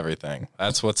mind about everything.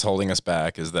 That's what's holding us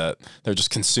back, is that they're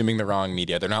just consuming the wrong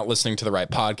media. They're not listening to the right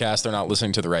podcast. They're not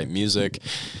listening to the right music.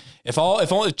 If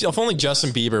only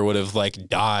Justin Bieber would have like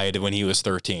died when he was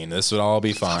 13, this would all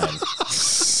be fine.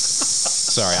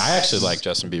 Sorry, I actually like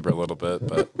Justin Bieber a little bit,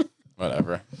 but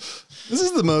whatever. This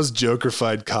is the most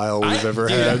Joker-fied Kyle we've ever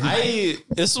had.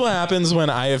 This is what happens when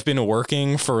I have been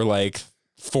working for like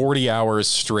 40 hours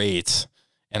straight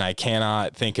and I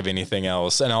cannot think of anything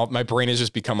else. And my brain has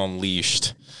just become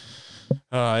unleashed.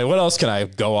 What else can I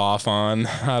go off on?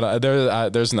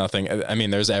 There's nothing. I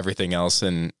mean, there's everything else.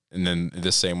 And then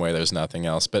the same way there's nothing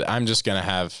else. But I'm just going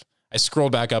to I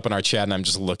scrolled back up in our chat and I'm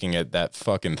just looking at that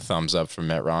fucking thumbs up from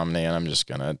Mitt Romney and I'm just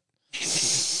going to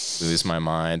lose my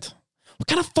mind. What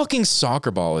kind of fucking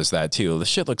soccer ball is that too? The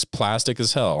shit looks plastic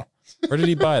as hell. Where did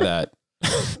he buy that?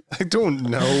 I don't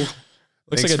know.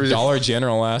 Looks like a Dollar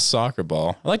General ass soccer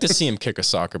ball. I like to see him kick a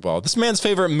soccer ball. This man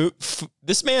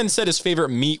said his favorite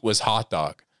meat was hot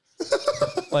dog.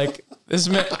 Like this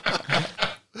man.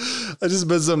 I just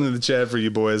put something in the chat for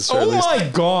you boys. Oh my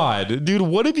God, dude,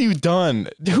 what have you done?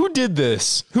 Who did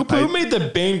this? Who made the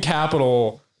Bain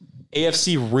Capital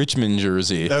AFC Richmond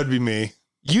jersey? That would be me.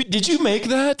 Did you make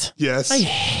that? Yes. I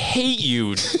hate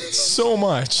you so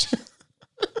much.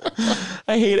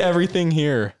 I hate everything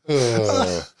here.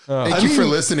 Thank you for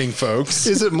listening, folks.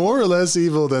 Is it more or less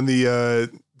evil than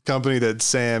the company that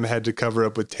Sam had to cover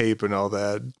up with tape and all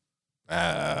that?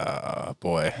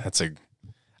 Boy,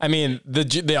 I mean,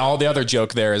 the other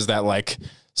joke there is that like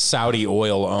Saudi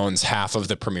oil owns half of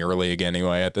the Premier League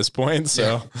anyway at this point.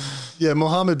 So yeah,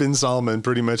 Mohammed bin Salman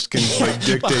pretty much can like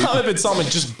dictate. Mohammed bin Salman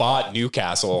just bought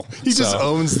Newcastle. He just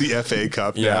owns the FA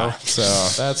Cup now. So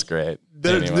that's great.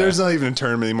 There's not even a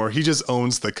term anymore. He just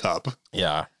owns the cup.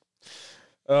 Yeah.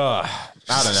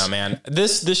 I don't know, man.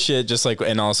 This shit just like,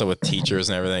 and also with teachers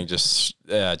and everything, just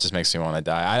makes me want to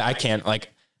die. I can't,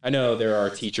 like, I know there are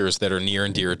teachers that are near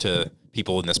and dear to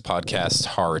people in this podcast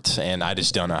heart, and I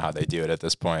just don't know how they do it at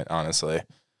this point. Honestly,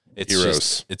 it's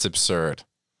Heroes. it's absurd.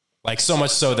 Like, so much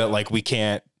so that like we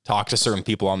can't talk to certain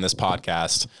people on this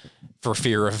podcast for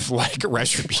fear of like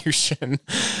retribution.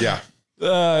 Yeah.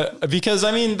 Because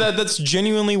I mean that's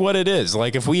genuinely what it is.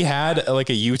 Like, if we had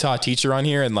like a Utah teacher on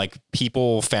here and like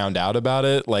people found out about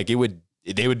it, like they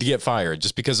would get fired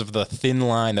just because of the thin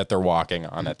line that they're walking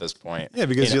on at this point. Yeah,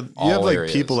 because you have like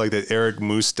people like that Eric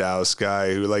Mustaus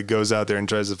guy who like goes out there and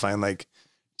tries to find like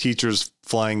teachers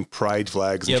flying pride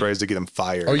flags and tries to get them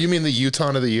fired. Oh, you mean the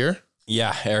Utah of the year?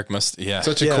 Yeah, Eric must. Yeah,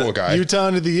 Such a cool guy. Utah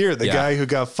of the year, the guy who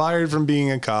got fired from being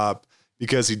a cop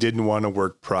because he didn't want to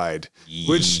work Pride.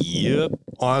 Which,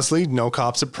 honestly, no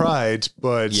cops at Pride,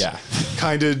 but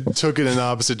kind of took it in the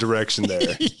opposite direction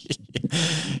there.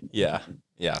 Yeah.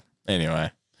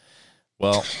 Anyway,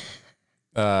 well,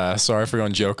 sorry for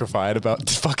going jokified about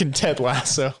fucking Ted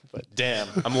Lasso, but damn,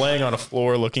 I'm laying on a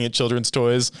floor looking at children's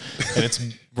toys, and it's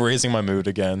raising my mood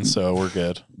again. So we're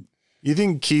good. You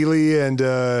think Keeley and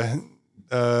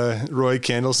Roy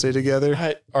Kendall stay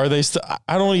together? Are they still?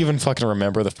 I don't even fucking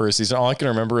remember the first season. All I can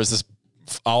remember is this.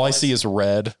 All I see is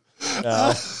red.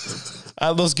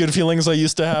 Those good feelings I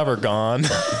used to have are gone.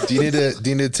 Do you need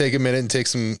to take a minute and take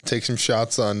some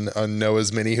shots on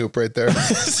Noah's mini hoop right there?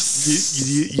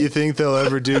 You think they'll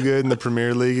ever do good in the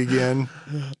Premier League again?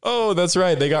 Oh, that's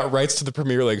right. They got rights to the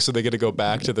Premier League, so they get to go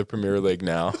back to the Premier League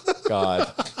now.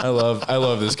 God, I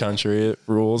love this country. It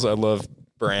rules. I love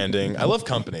branding. I love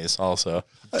companies also.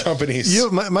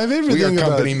 Companies. My favorite We thing are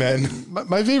company about men.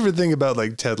 my favorite thing about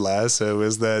like Ted Lasso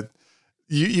is that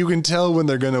you can tell when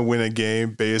they're going to win a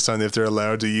game based on if they're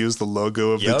allowed to use the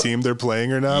logo of the team they're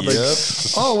playing or not. Like,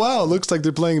 oh, wow, it looks like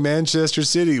they're playing Manchester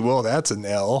City. Well, that's an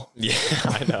L. Yeah,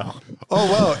 I know. Oh,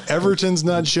 wow, Everton's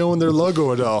not showing their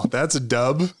logo at all. That's a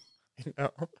dub.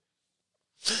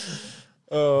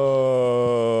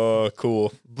 Oh,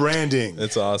 cool. Branding.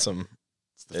 It's awesome.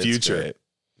 It's the future. Great.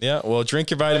 Yeah, well,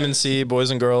 drink your vitamin C,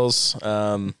 boys and girls.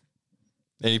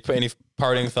 Any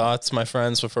parting thoughts, my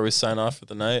friends, before we sign off for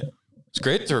the night? It's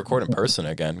great to record in person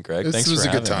again, Greg. This was a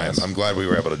good time. I'm glad we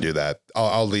were able to do that.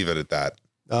 I'll leave it at that.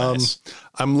 Nice.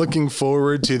 I'm looking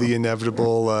forward to the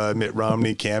inevitable Mitt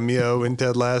Romney cameo in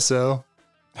Ted Lasso.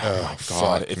 Oh my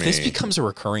God. If this becomes a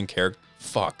recurring character,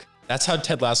 fuck. That's how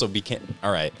Ted Lasso became.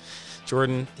 All right.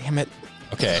 Jordan, damn it.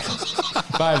 Okay.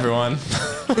 Bye, everyone.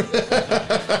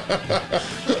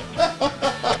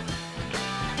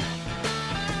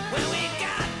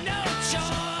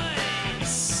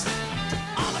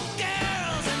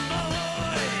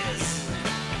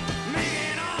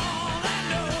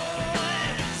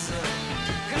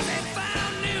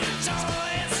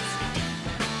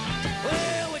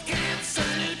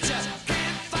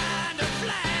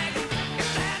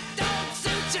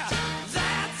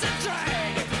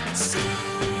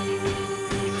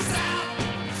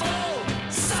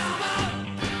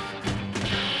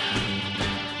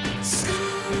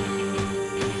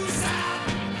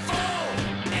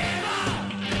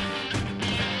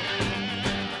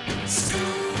 School